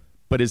 Okay.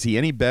 But is he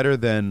any better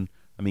than,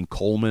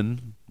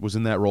 Coleman was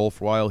in that role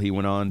for a while. He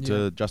went on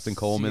to Justin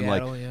Coleman.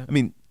 Seattle, yeah.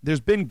 There's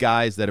been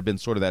guys that have been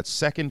sort of that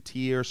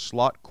second-tier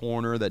slot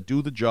corner that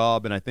do the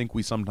job, and I think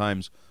we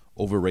sometimes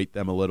overrate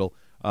them a little.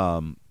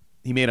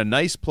 He made a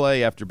nice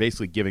play after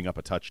basically giving up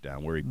a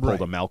touchdown where he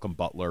pulled a Malcolm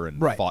Butler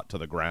and fought to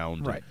the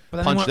ground and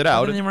punched it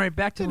out. But then right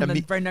back to him in the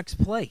very next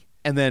play.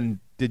 And then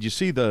did you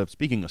see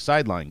speaking of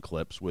sideline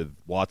clips with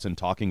Watson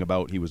talking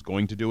about he was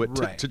going to do it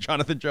to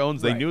Jonathan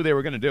Jones? They knew they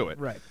were going to do it.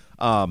 Right.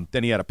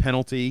 Then he had a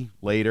penalty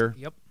later.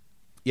 Yep.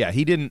 Yeah,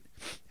 he didn't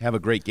have a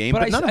great game,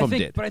 but none of them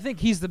did. But I think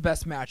he's the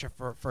best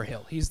matchup for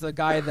Hill. He's the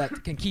guy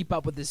that can keep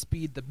up with his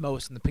speed the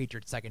most in the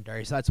Patriots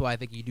secondary. So that's why I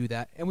think you do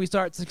that. And we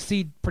start to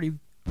succeed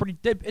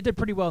it did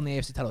pretty well in the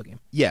AFC title game.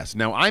 Yes.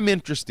 Now I'm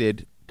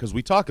interested because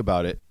we talk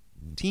about it.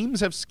 Teams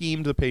have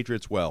schemed the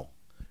Patriots well.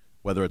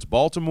 Whether it's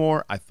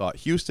Baltimore, I thought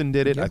Houston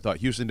did it. Yep. I thought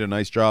Houston did a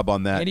nice job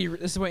on that.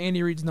 This is what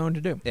Andy Reid's known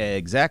to do.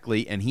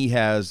 Exactly, and he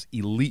has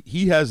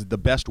the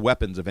best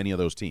weapons of any of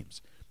those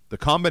teams. The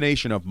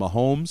combination of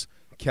Mahomes,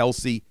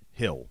 Kelsey,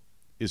 Hill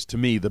is, to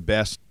me, the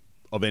best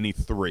of any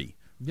three.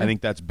 Yep. I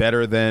think that's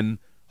better than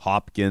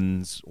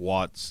Hopkins,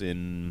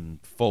 Watson,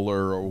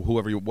 Fuller, or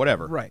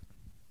whatever. Right.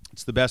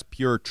 It's the best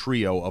pure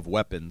trio of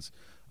weapons.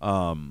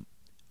 I'll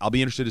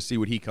be interested to see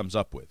what he comes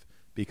up with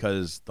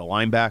because the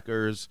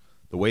linebackers,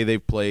 the way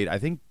they've played, I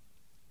think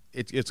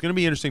it's going to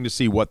be interesting to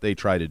see what they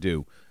try to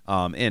do.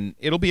 And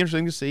it'll be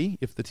interesting to see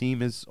if the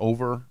team is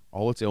over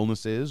all its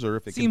illnesses or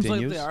if it Seems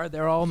continues. like they are.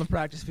 They're all on the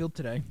practice field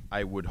today.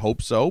 I would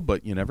hope so,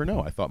 but you never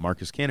know. I thought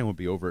Marcus Cannon would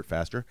be over it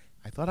faster.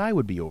 I thought I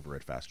would be over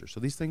it faster. So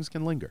these things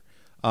can linger.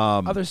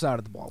 Other side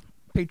of the ball,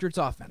 Patriots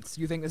offense.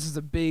 You think this is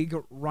a big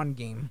run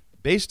game?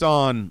 Based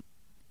on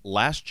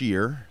last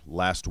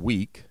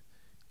week,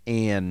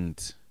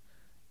 and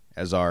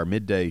as our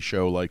midday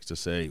show likes to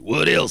say,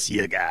 what else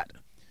you got?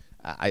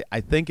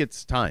 I think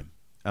it's time.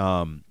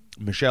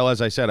 Michelle,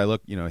 as I said,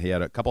 he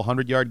had a couple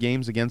 100-yard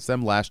games against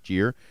them last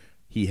year.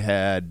 He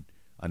had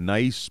a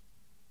nice,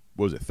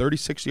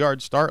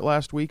 36-yard start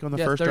last week on the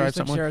first drive.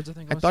 36 yards, I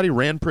think. I thought he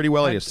ran pretty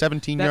well. He had a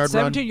 17-yard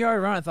run. That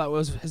 17-yard run I thought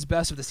was his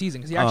best of the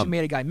season because he actually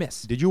made a guy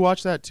miss. Did you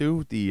watch that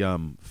too? The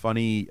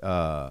funny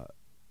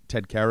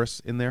Ted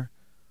Karras in there?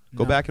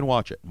 Go back and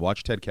watch it.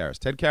 Watch Ted Karras.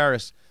 Ted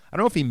Karras, I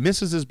don't know if he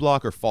misses his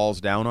block or falls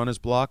down on his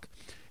block,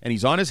 and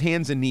he's on his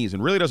hands and knees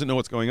and really doesn't know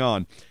what's going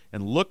on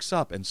and looks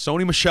up, and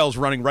Sony Michel's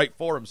running right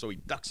for him, so he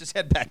ducks his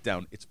head back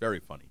down. It's very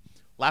funny.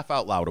 Laugh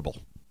out loudable.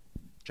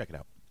 Check it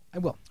out. I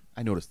will.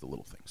 I notice the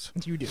little things.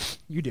 You do.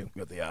 You do.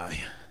 Got the eye.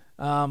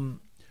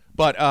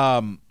 But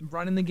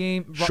running the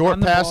game,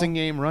 short passing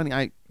game,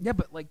 running. Yeah,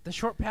 but like the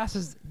short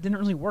passes didn't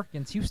really work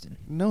against Houston.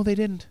 No, they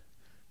didn't.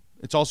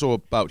 It's also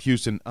about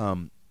Houston.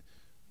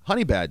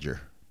 Honey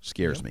Badger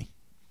scares me.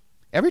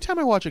 Every time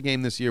I watch a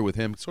game this year with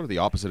him, it's sort of the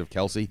opposite of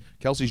Kelsey.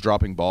 Kelsey's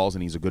dropping balls,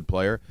 and he's a good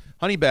player.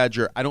 Honey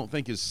Badger, I don't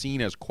think is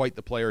seen as quite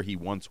the player he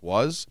once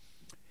was.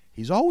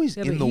 He's always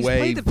in the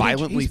way,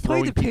 violently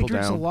throwing people down. He's played the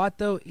Patriots a lot,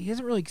 though. He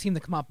hasn't really seemed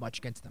to come up much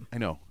against them. I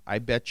know. I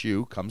bet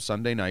you, come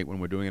Sunday night when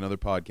we're doing another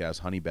podcast,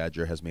 Honey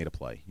Badger has made a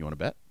play. You want to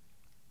bet?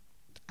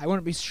 I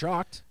wouldn't be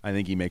shocked. I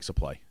think he makes a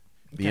play.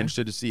 Be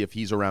interested to see if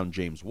he's around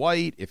James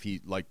White, if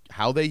he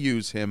how they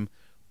use him,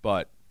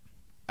 but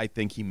I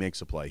think he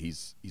makes a play.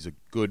 He's a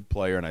good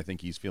player, and I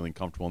think he's feeling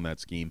comfortable in that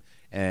scheme.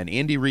 And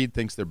Andy Reid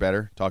thinks they're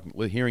better.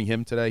 Hearing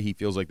him today, he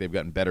feels like they've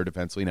gotten better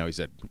defensively. Now he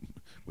said,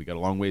 "We got a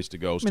long ways to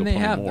go." Still they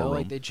have more though. room.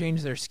 Like they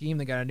changed their scheme.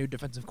 They got a new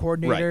defensive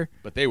coordinator.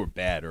 Right, but they were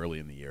bad early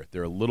in the year.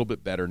 They're a little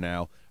bit better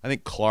now. I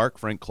think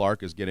Frank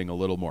Clark, is getting a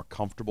little more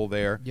comfortable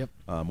there. Yep.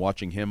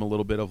 Watching him a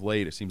little bit of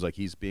late, it seems like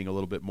he's being a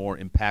little bit more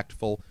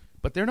impactful.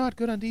 But they're not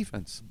good on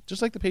defense,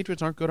 just like the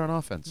Patriots aren't good on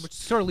offense. Which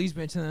sort of leads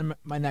me to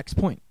my next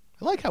point.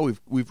 I like how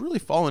we've really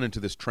fallen into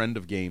this trend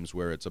of games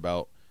where it's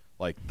about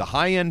like the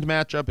high-end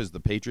matchup is the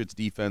Patriots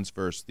defense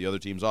versus the other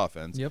team's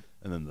offense. Yep.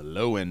 And then the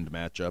low-end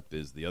matchup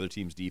is the other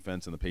team's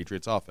defense and the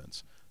Patriots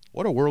offense.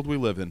 What a world we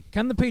live in.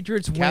 Can the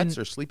Patriots win? Cats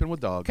are sleeping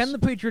with dogs. Can the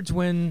Patriots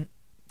win?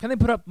 Can they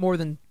put up more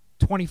than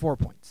 24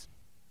 points?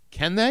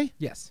 Can they?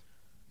 Yes.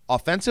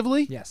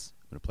 Offensively? Yes.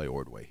 I'm going to play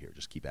Ordway here.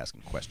 Just keep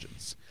asking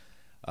questions.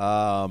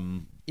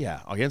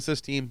 Yeah, against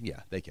this team, yeah,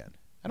 they can.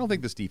 I don't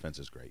think this defense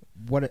is great.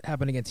 What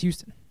happened against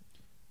Houston?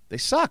 They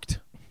sucked.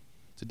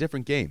 It's a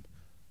different game.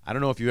 I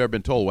don't know if you've ever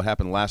been told what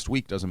happened last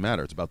week doesn't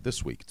matter. It's about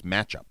this week. It's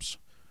matchups.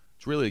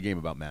 It's really a game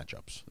about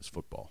matchups, this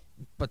football.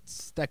 But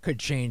that could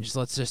change.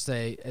 Let's just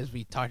say, as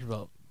we talked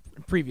about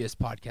in previous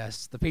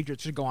podcasts, the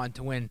Patriots should go on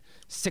to win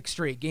 6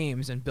 straight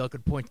games, and Bill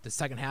could point to the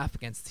second half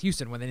against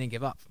Houston when they didn't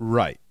give up.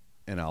 Right.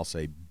 And I'll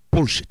say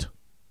bullshit.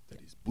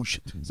 That is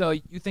bullshit. So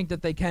you think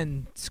that they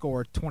can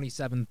score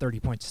 27, 30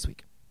 points this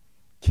week?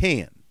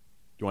 Can.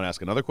 Do you want to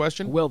ask another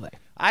question? Will they?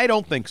 I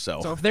don't think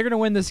so. So if they're going to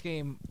win this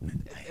game,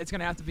 it's going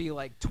to have to be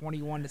like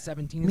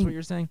 21-17 is what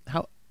you're saying?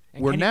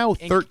 We're now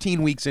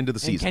 13 weeks into the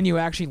season. And can you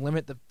actually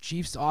limit the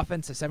Chiefs'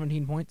 offense to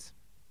 17 points?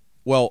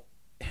 Well,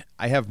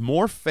 I have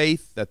more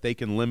faith that they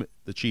can limit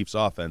the Chiefs'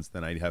 offense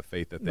than I have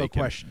faith that they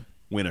can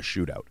win a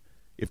shootout.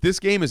 If this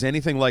game is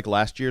anything like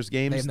last year's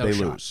games, they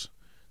lose.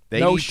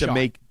 They need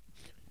to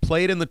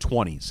play it in the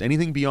 20s.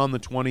 Anything beyond the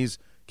 20s,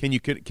 can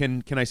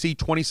I see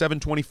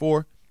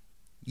 27-24?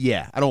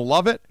 Yeah, I don't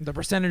love it. The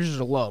percentages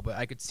are low, but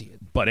I could see it.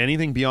 But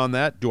anything beyond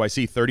that, do I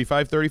see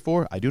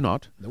 35-34? I do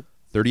not. Nope.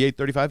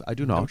 38-35? I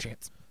do not. No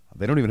chance.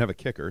 They don't even have a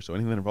kicker, so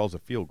anything that involves a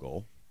field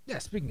goal. Yeah,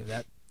 speaking of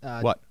that.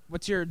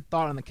 What's your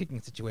thought on the kicking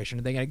situation?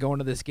 Are they going to go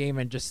into this game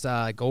and just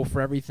go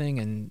for everything?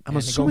 I'm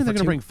assuming they're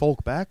going to bring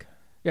Folk back.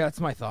 Yeah, that's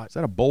my thought. Is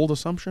that a bold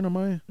assumption?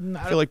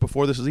 I feel like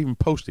before this is even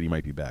posted, he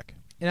might be back.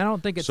 And I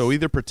don't think it's... So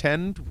either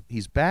pretend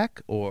he's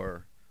back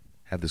or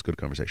have this good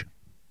conversation.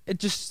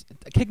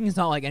 Kicking is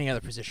not like any other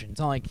position. It's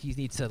not like he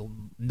needs to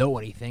know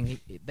anything.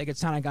 They could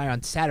sign a guy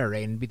on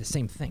Saturday and be the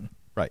same thing.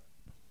 Right.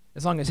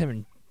 As long as him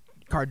and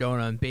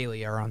Cardona and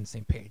Bailey are on the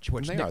same page,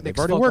 which they are. They've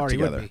already worked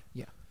together.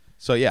 Yeah.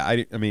 So yeah,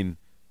 I mean,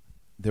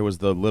 there was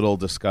the little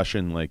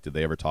discussion, like, did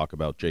they ever talk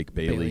about Jake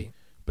Bailey?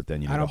 But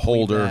then you need I a don't believe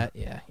holder. that.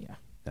 Yeah.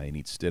 Now you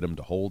need Stidham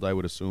to hold, I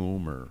would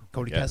assume, or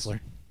Cody I guess.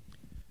 Kessler.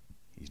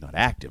 He's not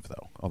active,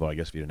 though. Although I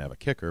guess if you didn't have a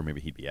kicker,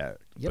 maybe he'd be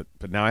active. Yep.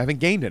 But now I haven't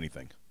gained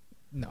anything,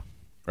 No.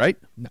 right?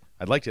 No.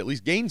 I'd like to at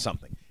least gain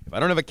something. If I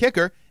don't have a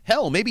kicker,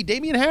 hell, maybe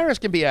Damian Harris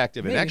can be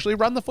active and actually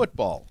run the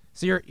football.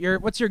 So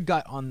what's your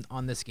gut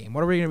on this game?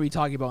 What are we going to be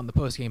talking about in the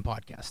post-game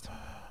podcast?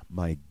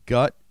 My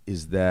gut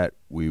is that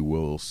we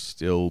will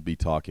still be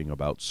talking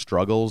about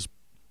struggles.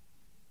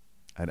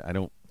 I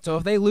don't. So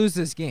if they lose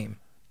this game,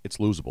 It's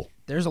losable.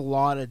 there's a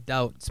lot of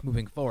doubts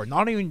moving forward.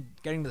 Not even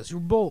getting to the Super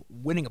Bowl,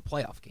 winning a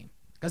playoff game.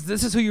 Because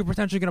this is who you're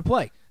potentially going to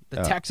play. The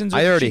Texans or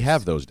I the already Chiefs.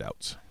 have those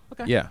doubts.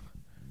 Okay. Yeah,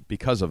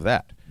 because of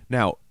that.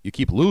 Now, you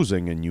keep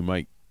losing,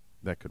 and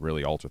that could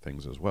really alter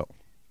things as well.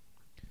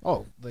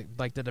 Oh,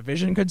 like the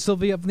division could still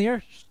be up in the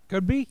air?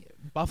 Could be.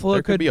 Buffalo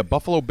There could be a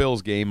Buffalo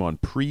Bills game on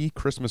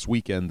pre-Christmas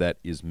weekend that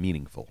is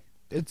meaningful.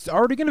 It's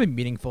already going to be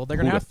meaningful. They're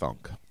going to Who'da have.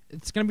 thunk?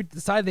 It's going to be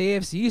decide the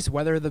AFC East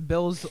whether the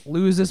Bills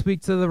lose this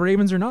week to the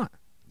Ravens or not.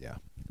 Yeah.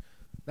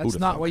 That's Who'da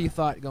not thunk? what you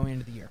thought going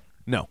into the year.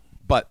 No,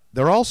 but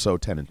they're also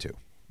 10-2.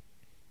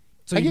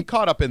 So I get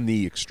caught up in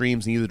the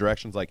extremes in either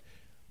directions. Like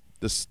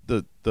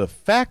the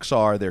facts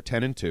are they're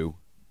 10-2,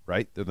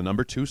 right? They're the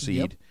number 2 seed.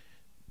 Yep.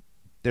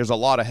 There's a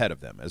lot ahead of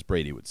them, as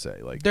Brady would say.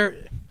 Like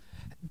they're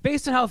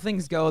based on how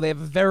things go, they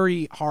have a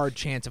very hard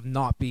chance of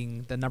not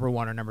being the number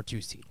 1 or number 2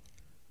 seed.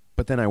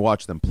 But then I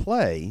watch them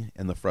play,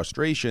 and the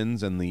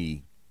frustrations and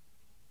the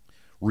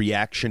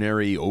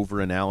reactionary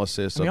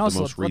over-analysis of also,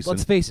 the most recent.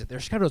 let's face it, their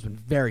schedule's been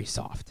very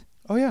soft.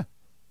 Oh yeah,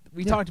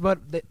 We talked about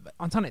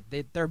on Sunday.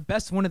 Their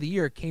best win of the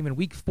year came in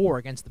Week 4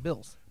 against the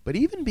Bills. but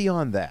even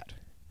beyond that,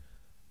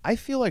 I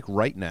feel like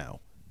right now,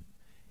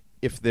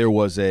 if there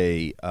was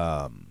a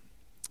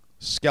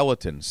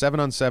skeleton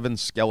 7-on-7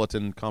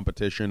 skeleton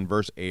competition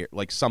versus air,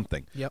 like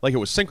something, Yep. like it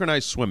was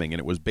synchronized swimming and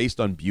it was based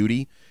on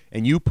beauty,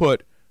 and you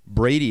put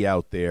Brady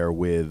out there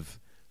with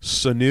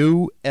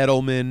Sanu,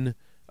 Edelman,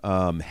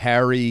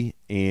 Harry,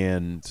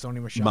 and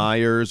Sony Michel.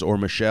 Myers or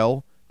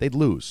Michelle, they'd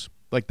lose.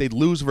 Like they'd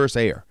lose versus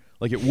air.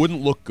 Like it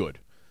wouldn't look good.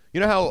 You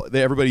know how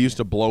everybody used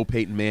to blow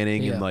Peyton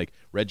Manning Yeah. and like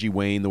Reggie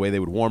Wayne, the way they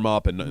would warm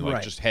up and like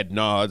Right. just head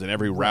nods and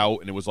every route,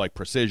 and it was like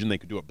precision. They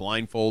could do it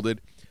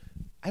blindfolded.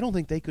 I don't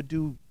think they could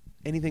do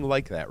anything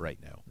like that right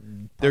now.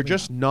 They're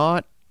just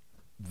not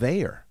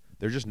there.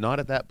 They're just not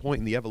at that point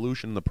in the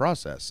evolution in the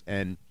process.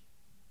 And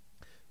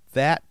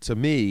that, to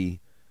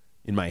me,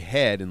 in my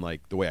head and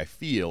like the way I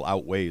feel,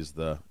 outweighs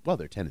they're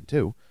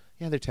 10-2.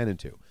 Yeah, they're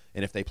 10-2.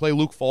 And if they play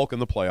Luke Falk in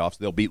the playoffs,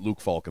 they'll beat Luke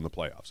Falk in the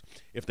playoffs.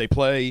 If they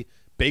play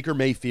Baker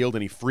Mayfield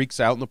and he freaks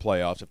out in the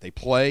playoffs, if they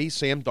play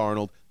Sam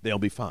Darnold, they'll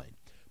be fine.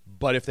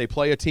 But if they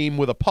play a team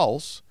with a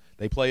pulse,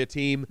 they play a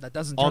team That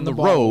doesn't on turn the the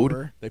ball road,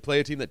 over. they play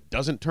a team that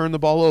doesn't turn the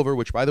ball over,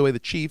 which, by the way, the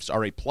Chiefs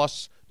are a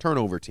plus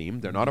turnover team.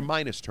 They're not a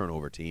minus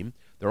turnover team.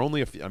 They're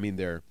only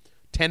they're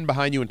 10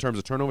 behind you in terms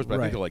of turnovers, but I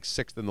Right. think they're like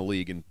 6th in the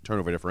league in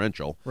turnover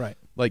differential. Right.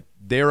 Like,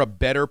 they're a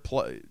better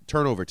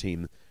turnover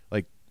team.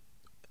 Like,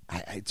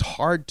 it's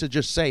hard to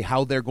just say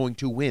how they're going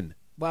to win.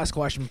 Last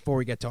question before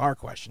we get to our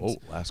questions.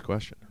 Oh, last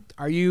question.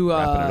 Are you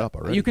Wrapping it up are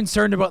already. you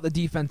concerned about the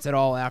defense at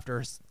all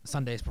after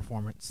Sunday's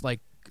performance? Like,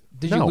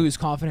 did you No. lose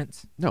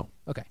confidence? No.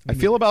 Okay. I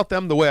feel about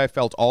them the way I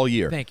felt all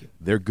year. Thank you.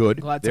 They're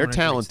good. Glad They're someone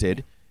agrees.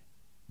 talented.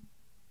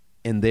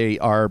 And they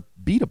are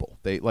beatable.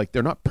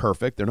 They're not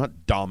perfect. They're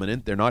not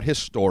dominant. They're not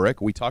historic.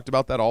 We talked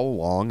about that all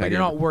along. But you're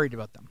not worried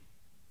about them.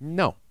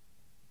 No.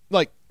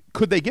 Like,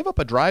 could they give up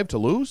a drive to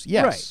lose?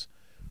 Yes. Right.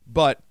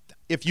 But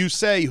if you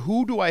say,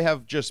 who do I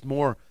have just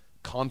more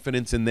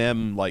confidence in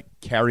them, like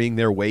carrying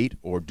their weight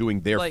or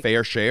doing their Like-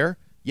 fair share?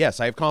 Yes,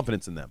 I have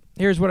confidence in them.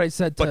 Here's what I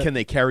said to But can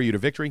they carry you to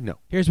victory? No.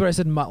 Here's what I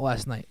said to Mutt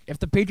last night. If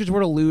the Patriots were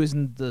to lose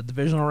in the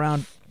divisional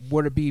round,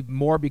 would it be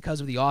more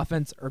because of the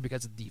offense or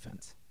because of the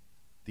defense?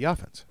 The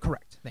offense.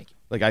 Correct. Thank you.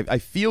 Like, I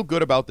feel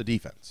good about the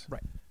defense.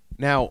 Right.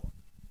 Now,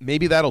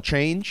 maybe that'll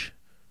change.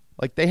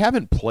 Like, they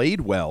haven't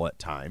played well at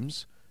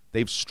times.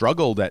 They've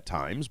struggled at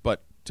times,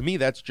 but to me,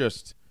 that's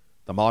just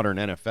the modern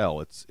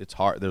NFL. It's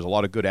hard. There's a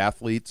lot of good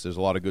athletes. There's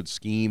a lot of good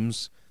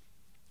schemes.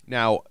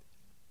 Now,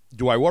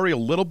 do I worry a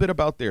little bit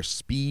about their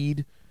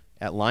speed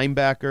at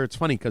linebacker? It's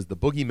funny because the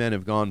boogeymen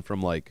have gone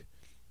from, like,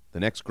 the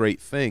next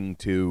great thing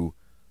to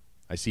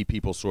I see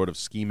people sort of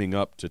scheming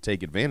up to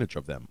take advantage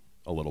of them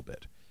a little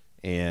bit.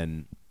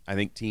 And I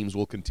think teams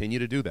will continue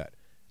to do that.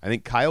 I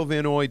think Kyle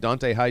Van Noy,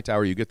 Dante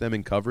Hightower, you get them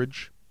in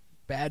coverage.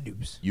 Bad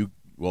news.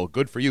 Well,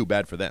 good for you,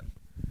 bad for them.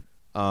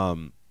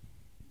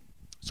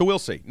 So we'll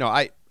see. No,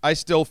 I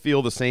still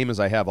feel the same as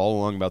I have all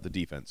along about the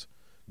defense.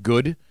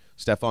 Good.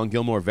 Stephon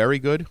Gilmore, very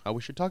good.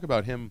 We should talk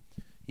about him.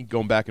 He's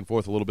going back and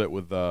forth a little bit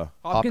with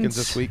Hopkins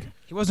this week.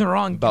 He wasn't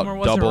wrong. About Gilmore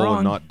wasn't double wrong.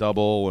 and not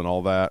double and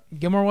all that.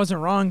 Gilmore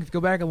wasn't wrong. If you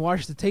go back and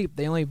watch the tape,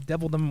 they only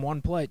doubled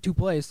him two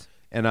plays.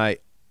 And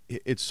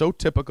it's so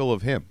typical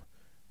of him.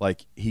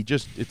 Like,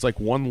 it's like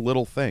one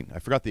little thing. I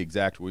forgot the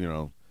exact,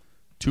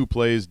 2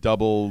 plays,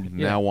 double,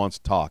 now wants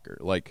to talk. Or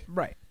like,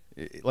 Right.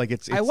 Like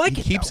it's I like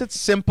he it, keeps though. it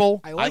simple.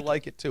 I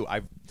like it too.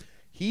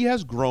 He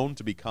has grown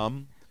to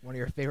become One of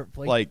your favorite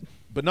players. Like,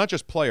 but not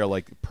just player,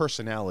 like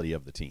personality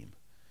of the team.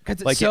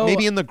 Like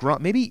maybe in the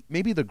Gronk,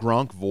 maybe the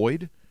Gronk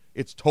void,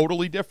 it's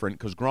totally different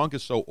because Gronk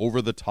is so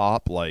over the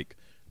top, like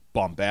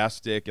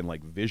bombastic and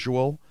like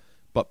visual.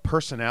 But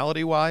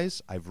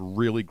personality-wise, I've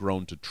really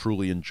grown to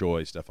truly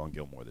enjoy Stephon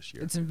Gilmore this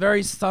year. It's in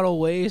very subtle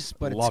ways,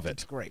 but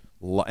it's great.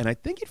 And I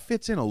think it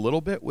fits in a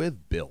little bit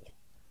with Bill.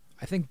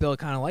 I think Bill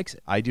kind of likes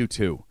it. I do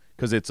too,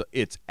 because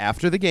it's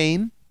after the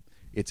game,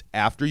 it's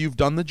after you've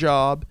done the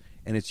job,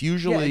 and it's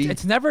usually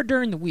it's never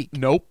during the week.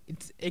 Nope.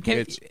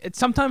 It's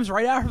sometimes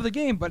right after the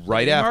game, but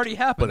right the game after already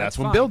happened. But that's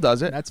when Bill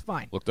does it. That's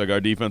fine. Looked like our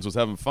defense was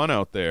having fun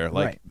out there.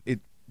 Like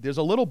there's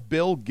a little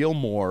Bill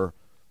Gilmore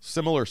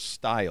similar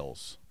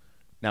styles.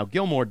 Now,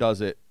 Gilmore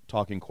does it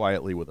talking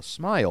quietly with a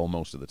smile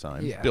most of the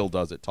time. Yeah. Bill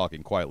does it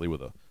talking quietly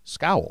with a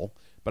scowl.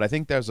 But I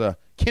think there's a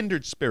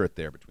kindred spirit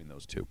there between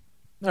those two.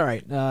 All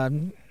right.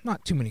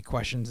 Not too many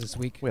questions this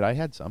week. Wait, I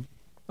had some.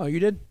 Oh, you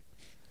did?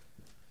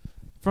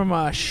 From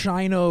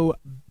Shino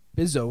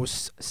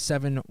Bizos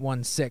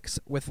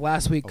 716, with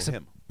last week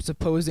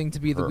supposing to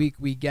be the week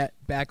we get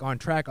back on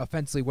track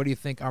offensively, what do you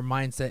think our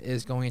mindset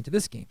is going into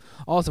this game?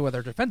 Also, with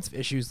our defensive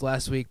issues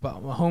last week,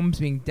 but Mahomes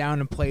being down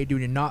in play due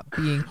to not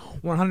being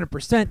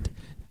 100%,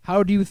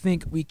 how do you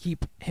think we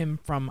keep him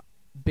from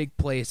big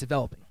plays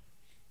developing?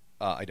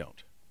 I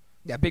don't.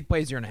 Yeah, big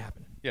plays are going to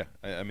happen. Yeah,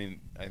 I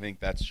mean, I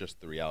think that's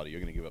just the reality. You're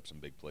going to give up some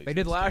big plays. They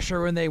did last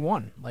year when they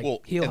won.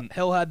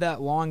 Hill had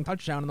that long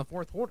touchdown in the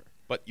fourth quarter.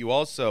 But you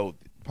also,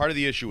 part of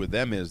the issue with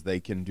them is they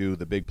can do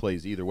the big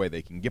plays either way.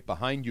 They can get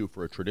behind you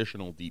for a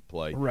traditional deep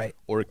play, right?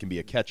 Or it can be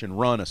a catch and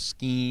run, a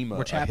scheme,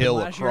 which a hill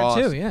last across,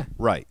 year too, yeah.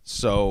 Right.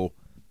 So,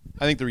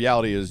 I think the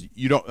reality is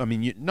you don't. I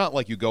mean, not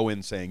like you go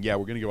in saying, "Yeah,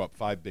 we're going to give up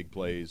 5 big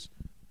plays,"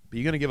 but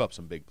you're going to give up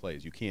some big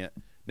plays. You can't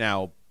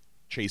now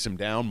chase him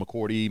down,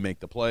 McCourty, make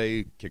the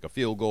play, kick a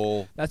field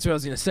goal. That's what I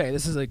was going to say.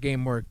 This is a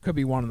game where it could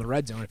be one in the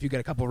red zone. If you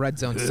get a couple red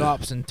zone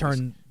stops and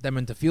turn them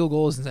into field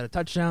goals instead of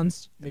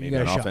touchdowns, maybe you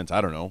got a shot. Offense,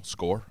 I don't know,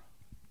 score.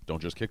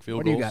 Don't just kick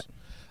field goals. What do you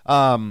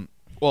got?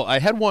 Well, I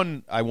had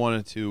one I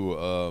wanted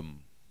to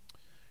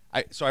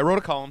so I wrote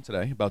a column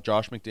today about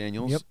Josh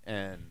McDaniels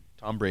and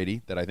Tom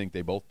Brady that I think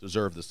they both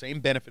deserve the same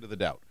benefit of the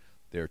doubt.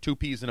 They're 2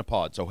 peas in a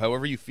pod. So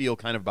however you feel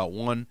kind of about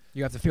one,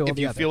 you have to feel if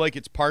you feel like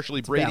it's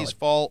partially Brady's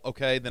fault,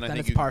 okay, then I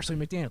think it's partially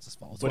McDaniels'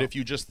 fault. But if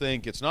you just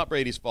think it's not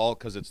Brady's fault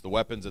because it's the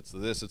weapons, it's the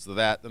this, it's the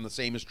that, then the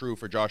same is true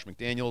for Josh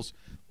McDaniels.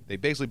 They've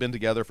basically been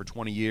together for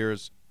 20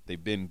 years.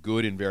 They've been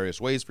good in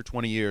various ways for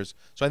 20 years.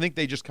 So I think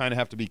they just kind of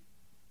have to be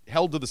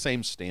held to the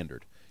same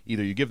standard.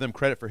 Either you give them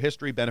credit for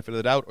history, benefit of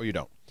the doubt, or you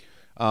don't.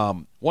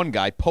 One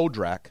guy,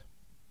 Pokrack.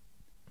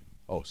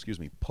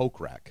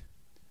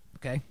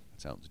 Okay.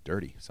 Sounds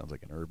dirty. Sounds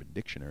like an Urban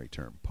Dictionary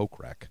term.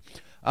 Pokrack.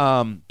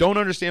 Don't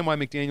understand why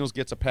McDaniels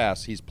gets a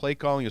pass. His play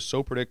calling is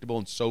so predictable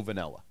and so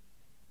vanilla.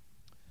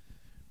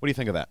 What do you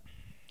think of that?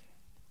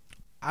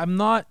 I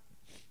don't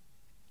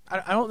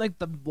think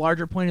the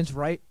larger point is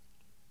right.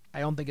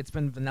 I don't think it's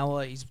been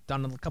vanilla. He's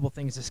done a couple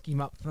things to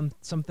scheme up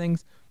some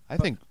things. I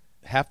think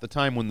half the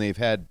time when they've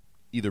had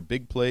either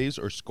big plays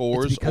or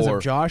scores or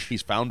of Josh,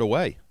 he's found a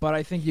way. But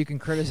I think you can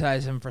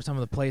criticize him for some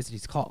of the plays that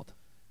he's called.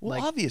 Well,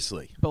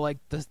 obviously. But like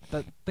the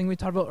thing we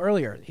talked about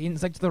earlier, he didn't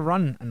stick to the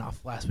run enough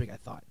last week, I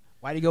thought.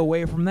 Why did he go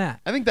away from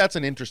that? I think that's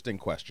an interesting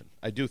question.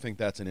 I do think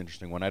that's an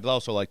interesting one. I'd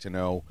also like to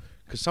know,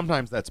 because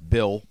sometimes that's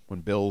Bill, when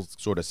Bill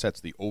sort of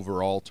sets the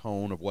overall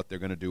tone of what they're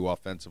going to do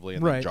offensively,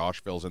 and then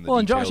Josh fills in the details.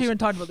 And Josh even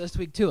talked about this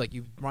week, too. Like,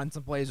 you run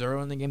some plays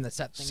early in the game that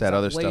set things up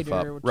other later,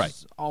 stuff up. which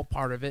is all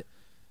part of it.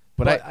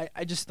 But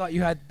I just thought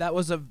that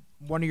was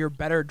one of your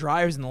better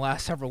drives in the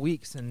last several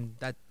weeks, and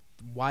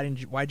why'd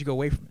you go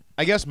away from it?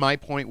 I guess my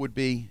point would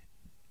be,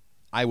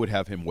 I would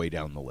have him way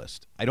down the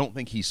list. I don't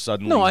think he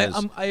suddenly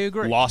I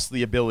agree. lost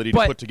the ability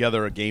to put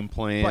together a game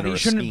plan or a scheme. But he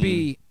shouldn't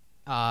be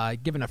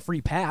given a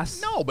free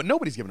pass. No, but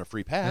nobody's given a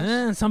free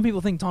pass. Some people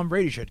think Tom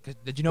Brady should.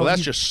 Did you know? Well,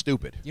 that's just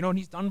stupid. You know what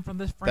he's done from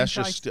this franchise?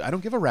 That's just I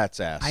don't give a rat's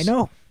ass. I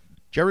know.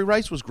 Jerry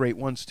Rice was great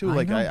once too.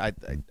 I've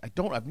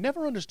I've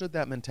never understood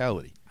that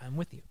mentality. I'm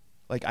with you.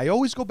 Like, I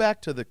always go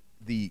back to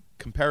the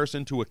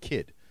comparison to a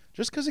kid.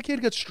 Just because a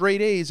kid gets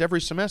straight A's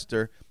every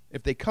semester,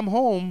 if they come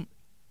home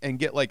and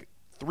get like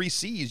 3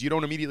 C's, you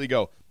don't immediately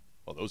go,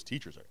 well, those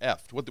teachers are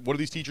effed. What are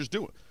these teachers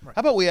doing? Right.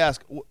 How about we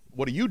ask,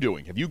 what are you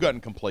doing? Have you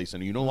gotten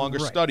complacent? Are you no longer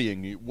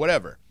studying?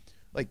 Whatever.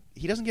 Like,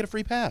 he doesn't get a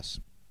free pass.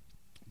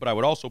 But I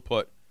would also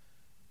put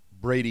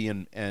Brady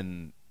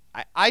and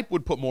I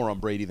would put more on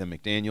Brady than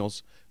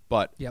McDaniels,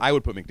 but I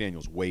would put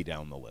McDaniels way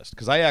down the list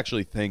because I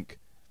actually think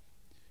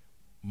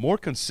more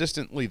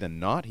consistently than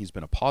not, he's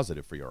been a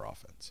positive for your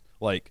offense.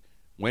 Like,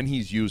 when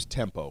he's used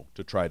tempo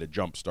to try to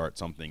jumpstart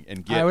something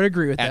and get, I would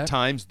agree with that. At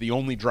times, the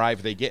only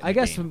drive they get. I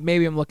guess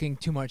maybe I'm looking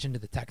too much into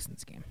the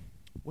Texans game.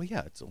 Well,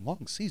 yeah, it's a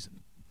long season.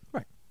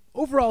 Right.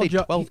 Overall,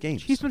 12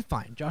 games. He's been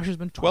fine. Josh has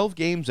been fine. 12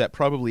 games at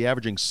probably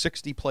averaging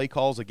 60 play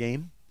calls a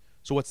game.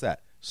 So what's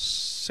that?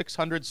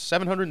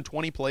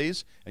 720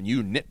 plays, and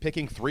you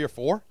nitpicking 3 or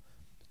 4?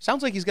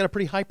 Sounds like he's got a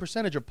pretty high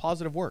percentage of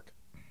positive work.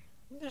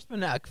 There's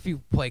been a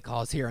few play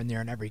calls here and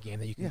there in every game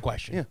that you can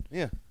question.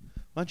 Yeah.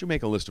 Why don't you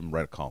make a list of them,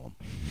 write a column?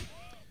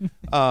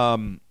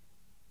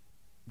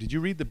 Did you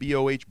read the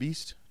BOH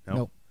Beast? No.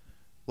 Nope.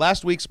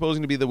 Last week,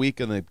 supposing to be the week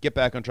and they get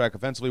back on track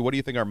offensively, what do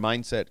you think our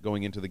mindset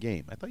going into the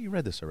game? I thought you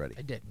read this already.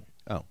 I did.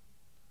 Oh.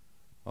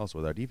 Also,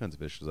 with our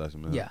defensive issues,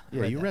 Yeah,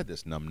 you read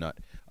this, numbnut.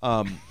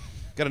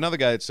 Got another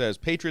guy that says,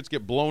 Patriots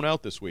get blown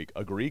out this week.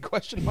 Agree,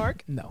 question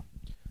mark? No.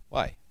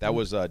 Why? That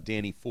was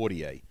Danny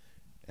Fortier,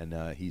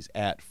 and he's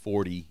at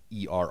 40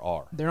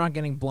 ERR. They're not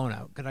getting blown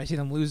out. Could I see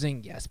them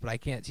losing? Yes, but I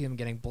can't see them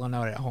getting blown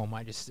out at home.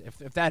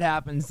 If that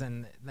happens,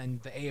 then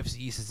the AFC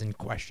East is in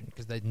question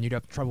because then you'd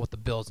have trouble with the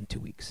Bills in 2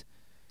 weeks.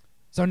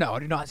 So, no, I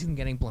do not see them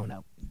getting blown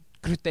out.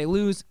 Could they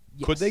lose?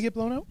 Yes. Could they get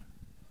blown out?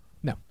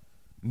 No.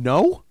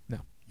 No? No.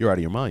 You're out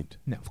of your mind.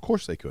 No. Of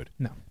course they could.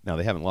 No. Now,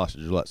 they haven't lost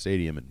at Gillette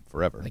Stadium in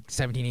forever. Like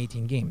 17,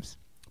 18 games.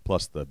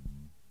 Plus, the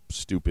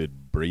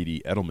stupid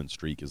Brady Edelman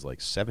streak is like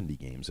 70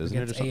 games, isn't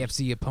it? Or something?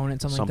 AFC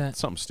opponents, something like that?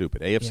 Something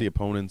stupid. AFC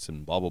opponents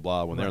and blah, blah,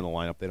 blah. When they're in the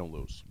lineup, they don't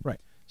lose. Right.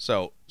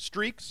 So,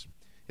 streaks,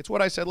 it's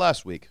what I said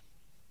last week.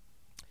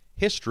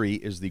 History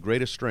is the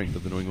greatest strength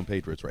of the New England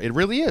Patriots, right? It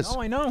really is.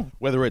 Oh, I know.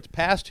 Whether it's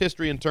past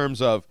history in terms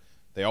of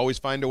they always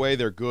find a way,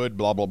 they're good,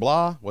 blah, blah,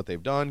 blah, what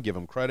they've done, give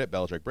them credit,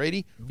 Belichick,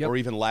 Brady, or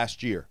even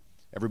last year.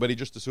 Everybody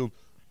just assumed,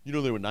 they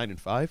were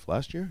 9-5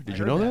 last year? Did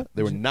you know that?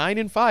 They were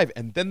 9-5,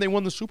 and then they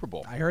won the Super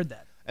Bowl. I heard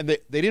that. And they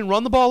didn't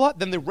run the ball a lot,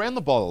 then they ran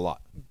the ball a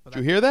lot. Did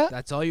you hear that?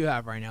 That's all you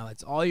have right now.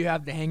 That's all you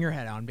have to hang your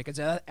head on. Because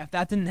if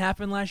that didn't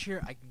happen last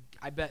year,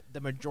 I bet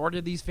the majority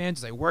of these fans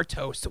say, we're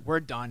toast,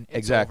 we're done, it's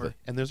exactly. over.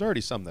 And there's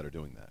already some that are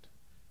doing that.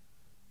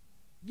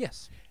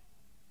 Yes.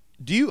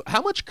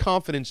 How much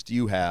confidence do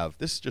you have?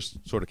 This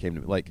just sort of came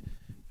to me. Like,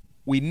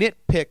 we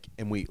nitpick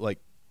and we,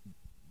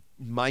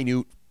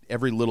 minute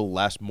every little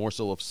last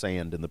morsel of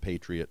sand in the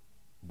Patriot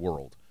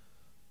world.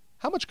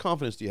 How much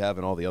confidence do you have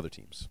in all the other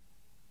teams?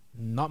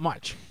 Not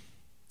much.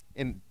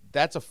 And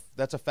that's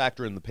a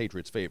factor in the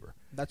Patriots' favor.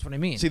 That's what I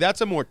mean. See,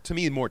 that's more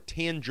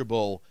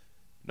tangible,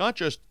 not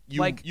just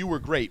you were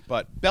great,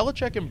 but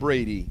Belichick and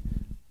Brady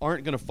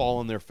aren't going to fall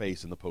on their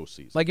face in the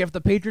postseason. Like, if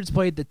the Patriots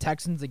played the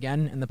Texans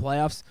again in the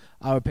playoffs,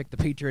 I would pick the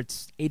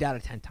Patriots 8 out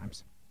of 10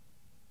 times.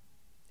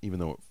 Even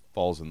though it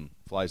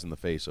flies in the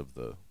face of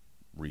the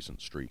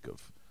recent streak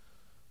of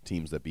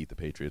teams that beat the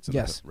Patriots in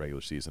the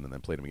regular season and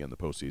then played them again in the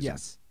postseason.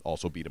 Yes.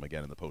 Also beat them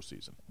again in the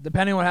postseason.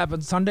 Depending on what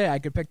happens Sunday, I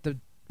could pick the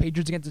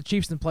Patriots against the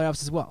Chiefs in the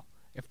playoffs as well.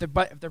 If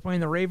they're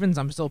playing the Ravens,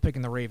 I'm still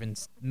picking the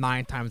Ravens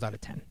 9 times out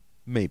of 10.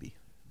 Maybe.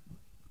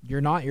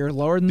 You're not? You're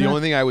lower than that? The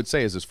only thing I would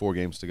say is there's 4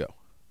 games to go.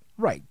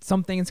 Right.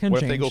 Some things can change.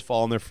 What if they go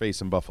fall on their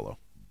face in Buffalo?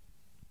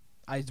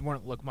 I just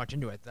wouldn't look much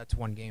into it. That's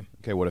one game.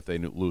 Okay, what if they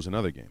lose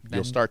another game?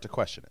 You'll start to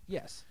question it.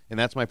 Yes. And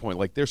that's my point.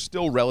 Like, they're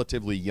still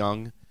relatively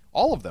young.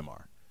 All of them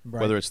are.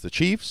 Right. Whether it's the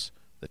Chiefs,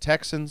 the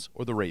Texans,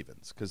 or the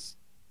Ravens. Because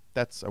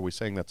are we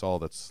saying that's all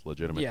that's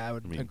legitimate? Yeah, I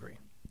would agree.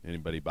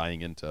 Anybody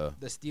buying into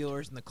the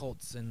Steelers and the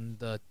Colts and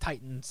the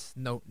Titans?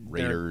 No.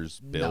 Raiders,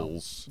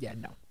 Bills. No. Yeah,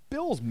 no.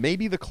 Bills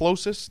maybe the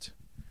closest.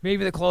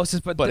 Maybe the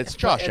closest, but it's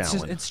Josh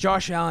Allen. It's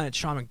Josh Allen. It's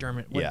Sean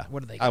McDermott.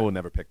 What are they? I will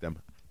never pick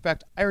them. In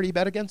fact, I already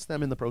bet against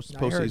them in the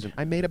postseason.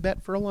 I made a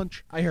bet for a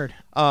lunch. I heard.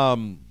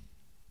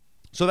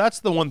 So that's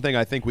the one thing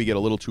I think we get a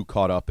little too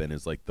caught up in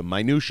is like the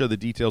minutia, the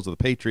details of the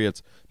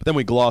Patriots, but then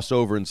we gloss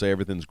over and say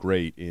everything's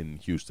great in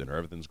Houston or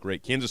everything's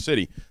great. Kansas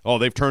City,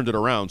 they've turned it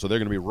around, so they're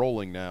going to be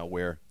rolling now,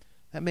 where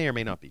that may or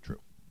may not be true.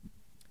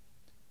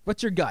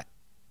 What's your gut?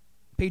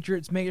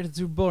 Patriots make it to the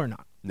Super Bowl or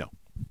not? No.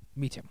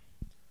 Me too.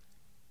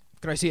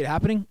 Could I see it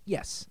happening?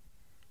 Yes.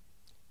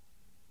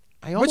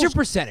 What's your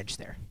percentage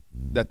there?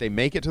 That they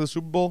make it to the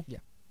Super Bowl? Yeah.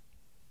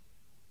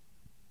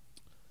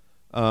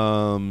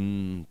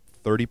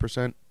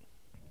 30%,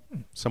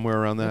 somewhere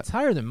around that. It's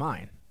higher than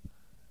mine.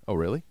 Oh,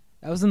 really?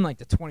 That was in like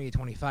the 20 to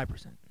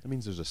 25%. That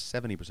means there's a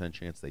 70%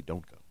 chance they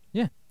don't go.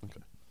 Yeah.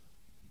 Okay.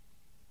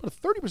 But a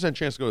 30%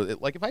 chance to go.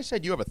 Like if I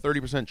said you have a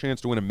 30%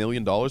 chance to win $1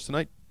 million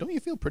tonight, don't you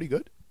feel pretty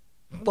good?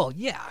 Well,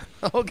 yeah.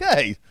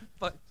 Okay.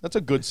 But that's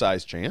a good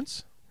sized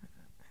chance.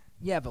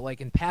 Yeah, but like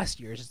in past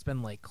years, it's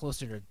been like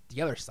closer to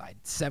the other side,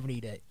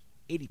 70 to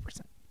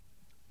 80%.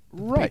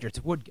 Right. The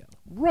Patriots would go.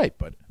 Right,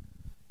 but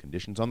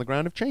conditions on the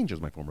ground have changed, as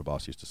my former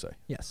boss used to say.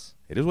 Yes.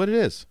 It is what it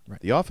is.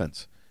 Right. The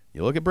offense.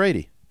 You look at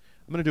Brady.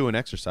 I'm going to do an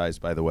exercise,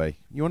 by the way.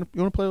 You want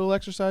to play a little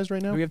exercise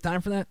right now? Do we have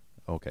time for that?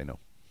 Okay, no.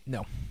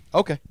 No.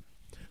 Okay.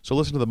 So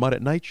listen to the Mud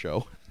at Night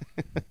show.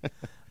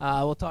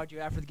 We'll talk to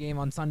you after the game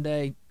on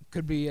Sunday.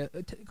 Could be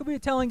a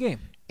telling game.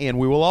 And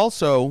we will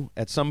also,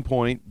 at some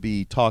point,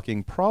 be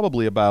talking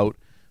probably about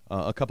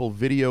a couple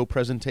video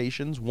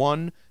presentations.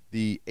 One,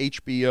 the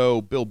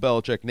HBO Bill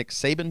Belichick, Nick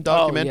Saban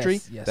documentary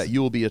that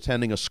you will be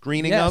attending a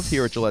screening of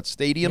here at Gillette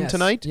Stadium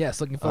tonight.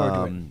 Yes, looking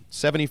forward to it.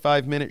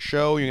 75-minute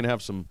show. You're going to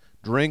have some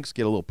drinks,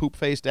 get a little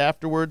poop-faced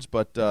afterwards.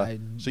 But so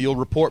you'll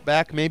report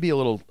back maybe a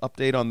little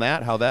update on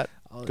that, how that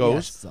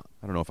goes. Yes.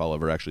 I don't know if I'll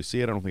ever actually see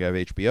it. I don't think I have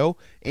HBO.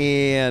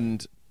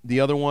 And The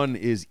other one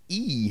is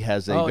E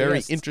has a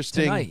very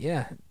interesting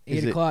tonight,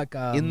 8 o'clock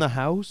in the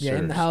house. Yeah,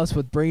 in the house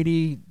with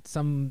Brady.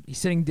 He's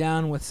sitting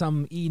down with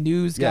some E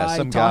News guy. guy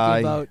Some talking guy.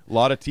 about A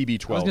lot of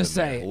TB12. I was gonna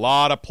say a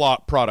lot of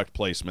product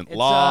placement. A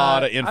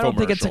lot of infomercial. I don't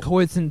think it's a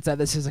coincidence that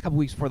this is a couple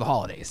weeks before the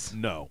holidays.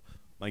 No.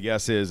 My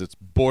guess is it's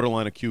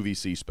borderline a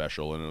QVC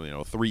special,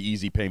 and 3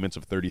 easy payments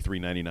of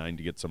 $33.99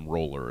 to get some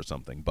roller or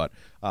something. But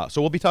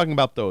so we'll be talking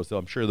about those. Though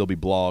I'm sure there'll be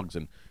blogs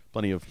and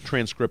plenty of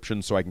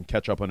transcriptions so I can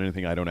catch up on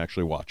anything I don't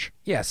actually watch.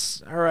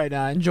 Yes. All right.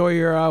 Enjoy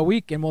your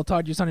week, and we'll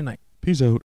talk to you Sunday night. Peace out.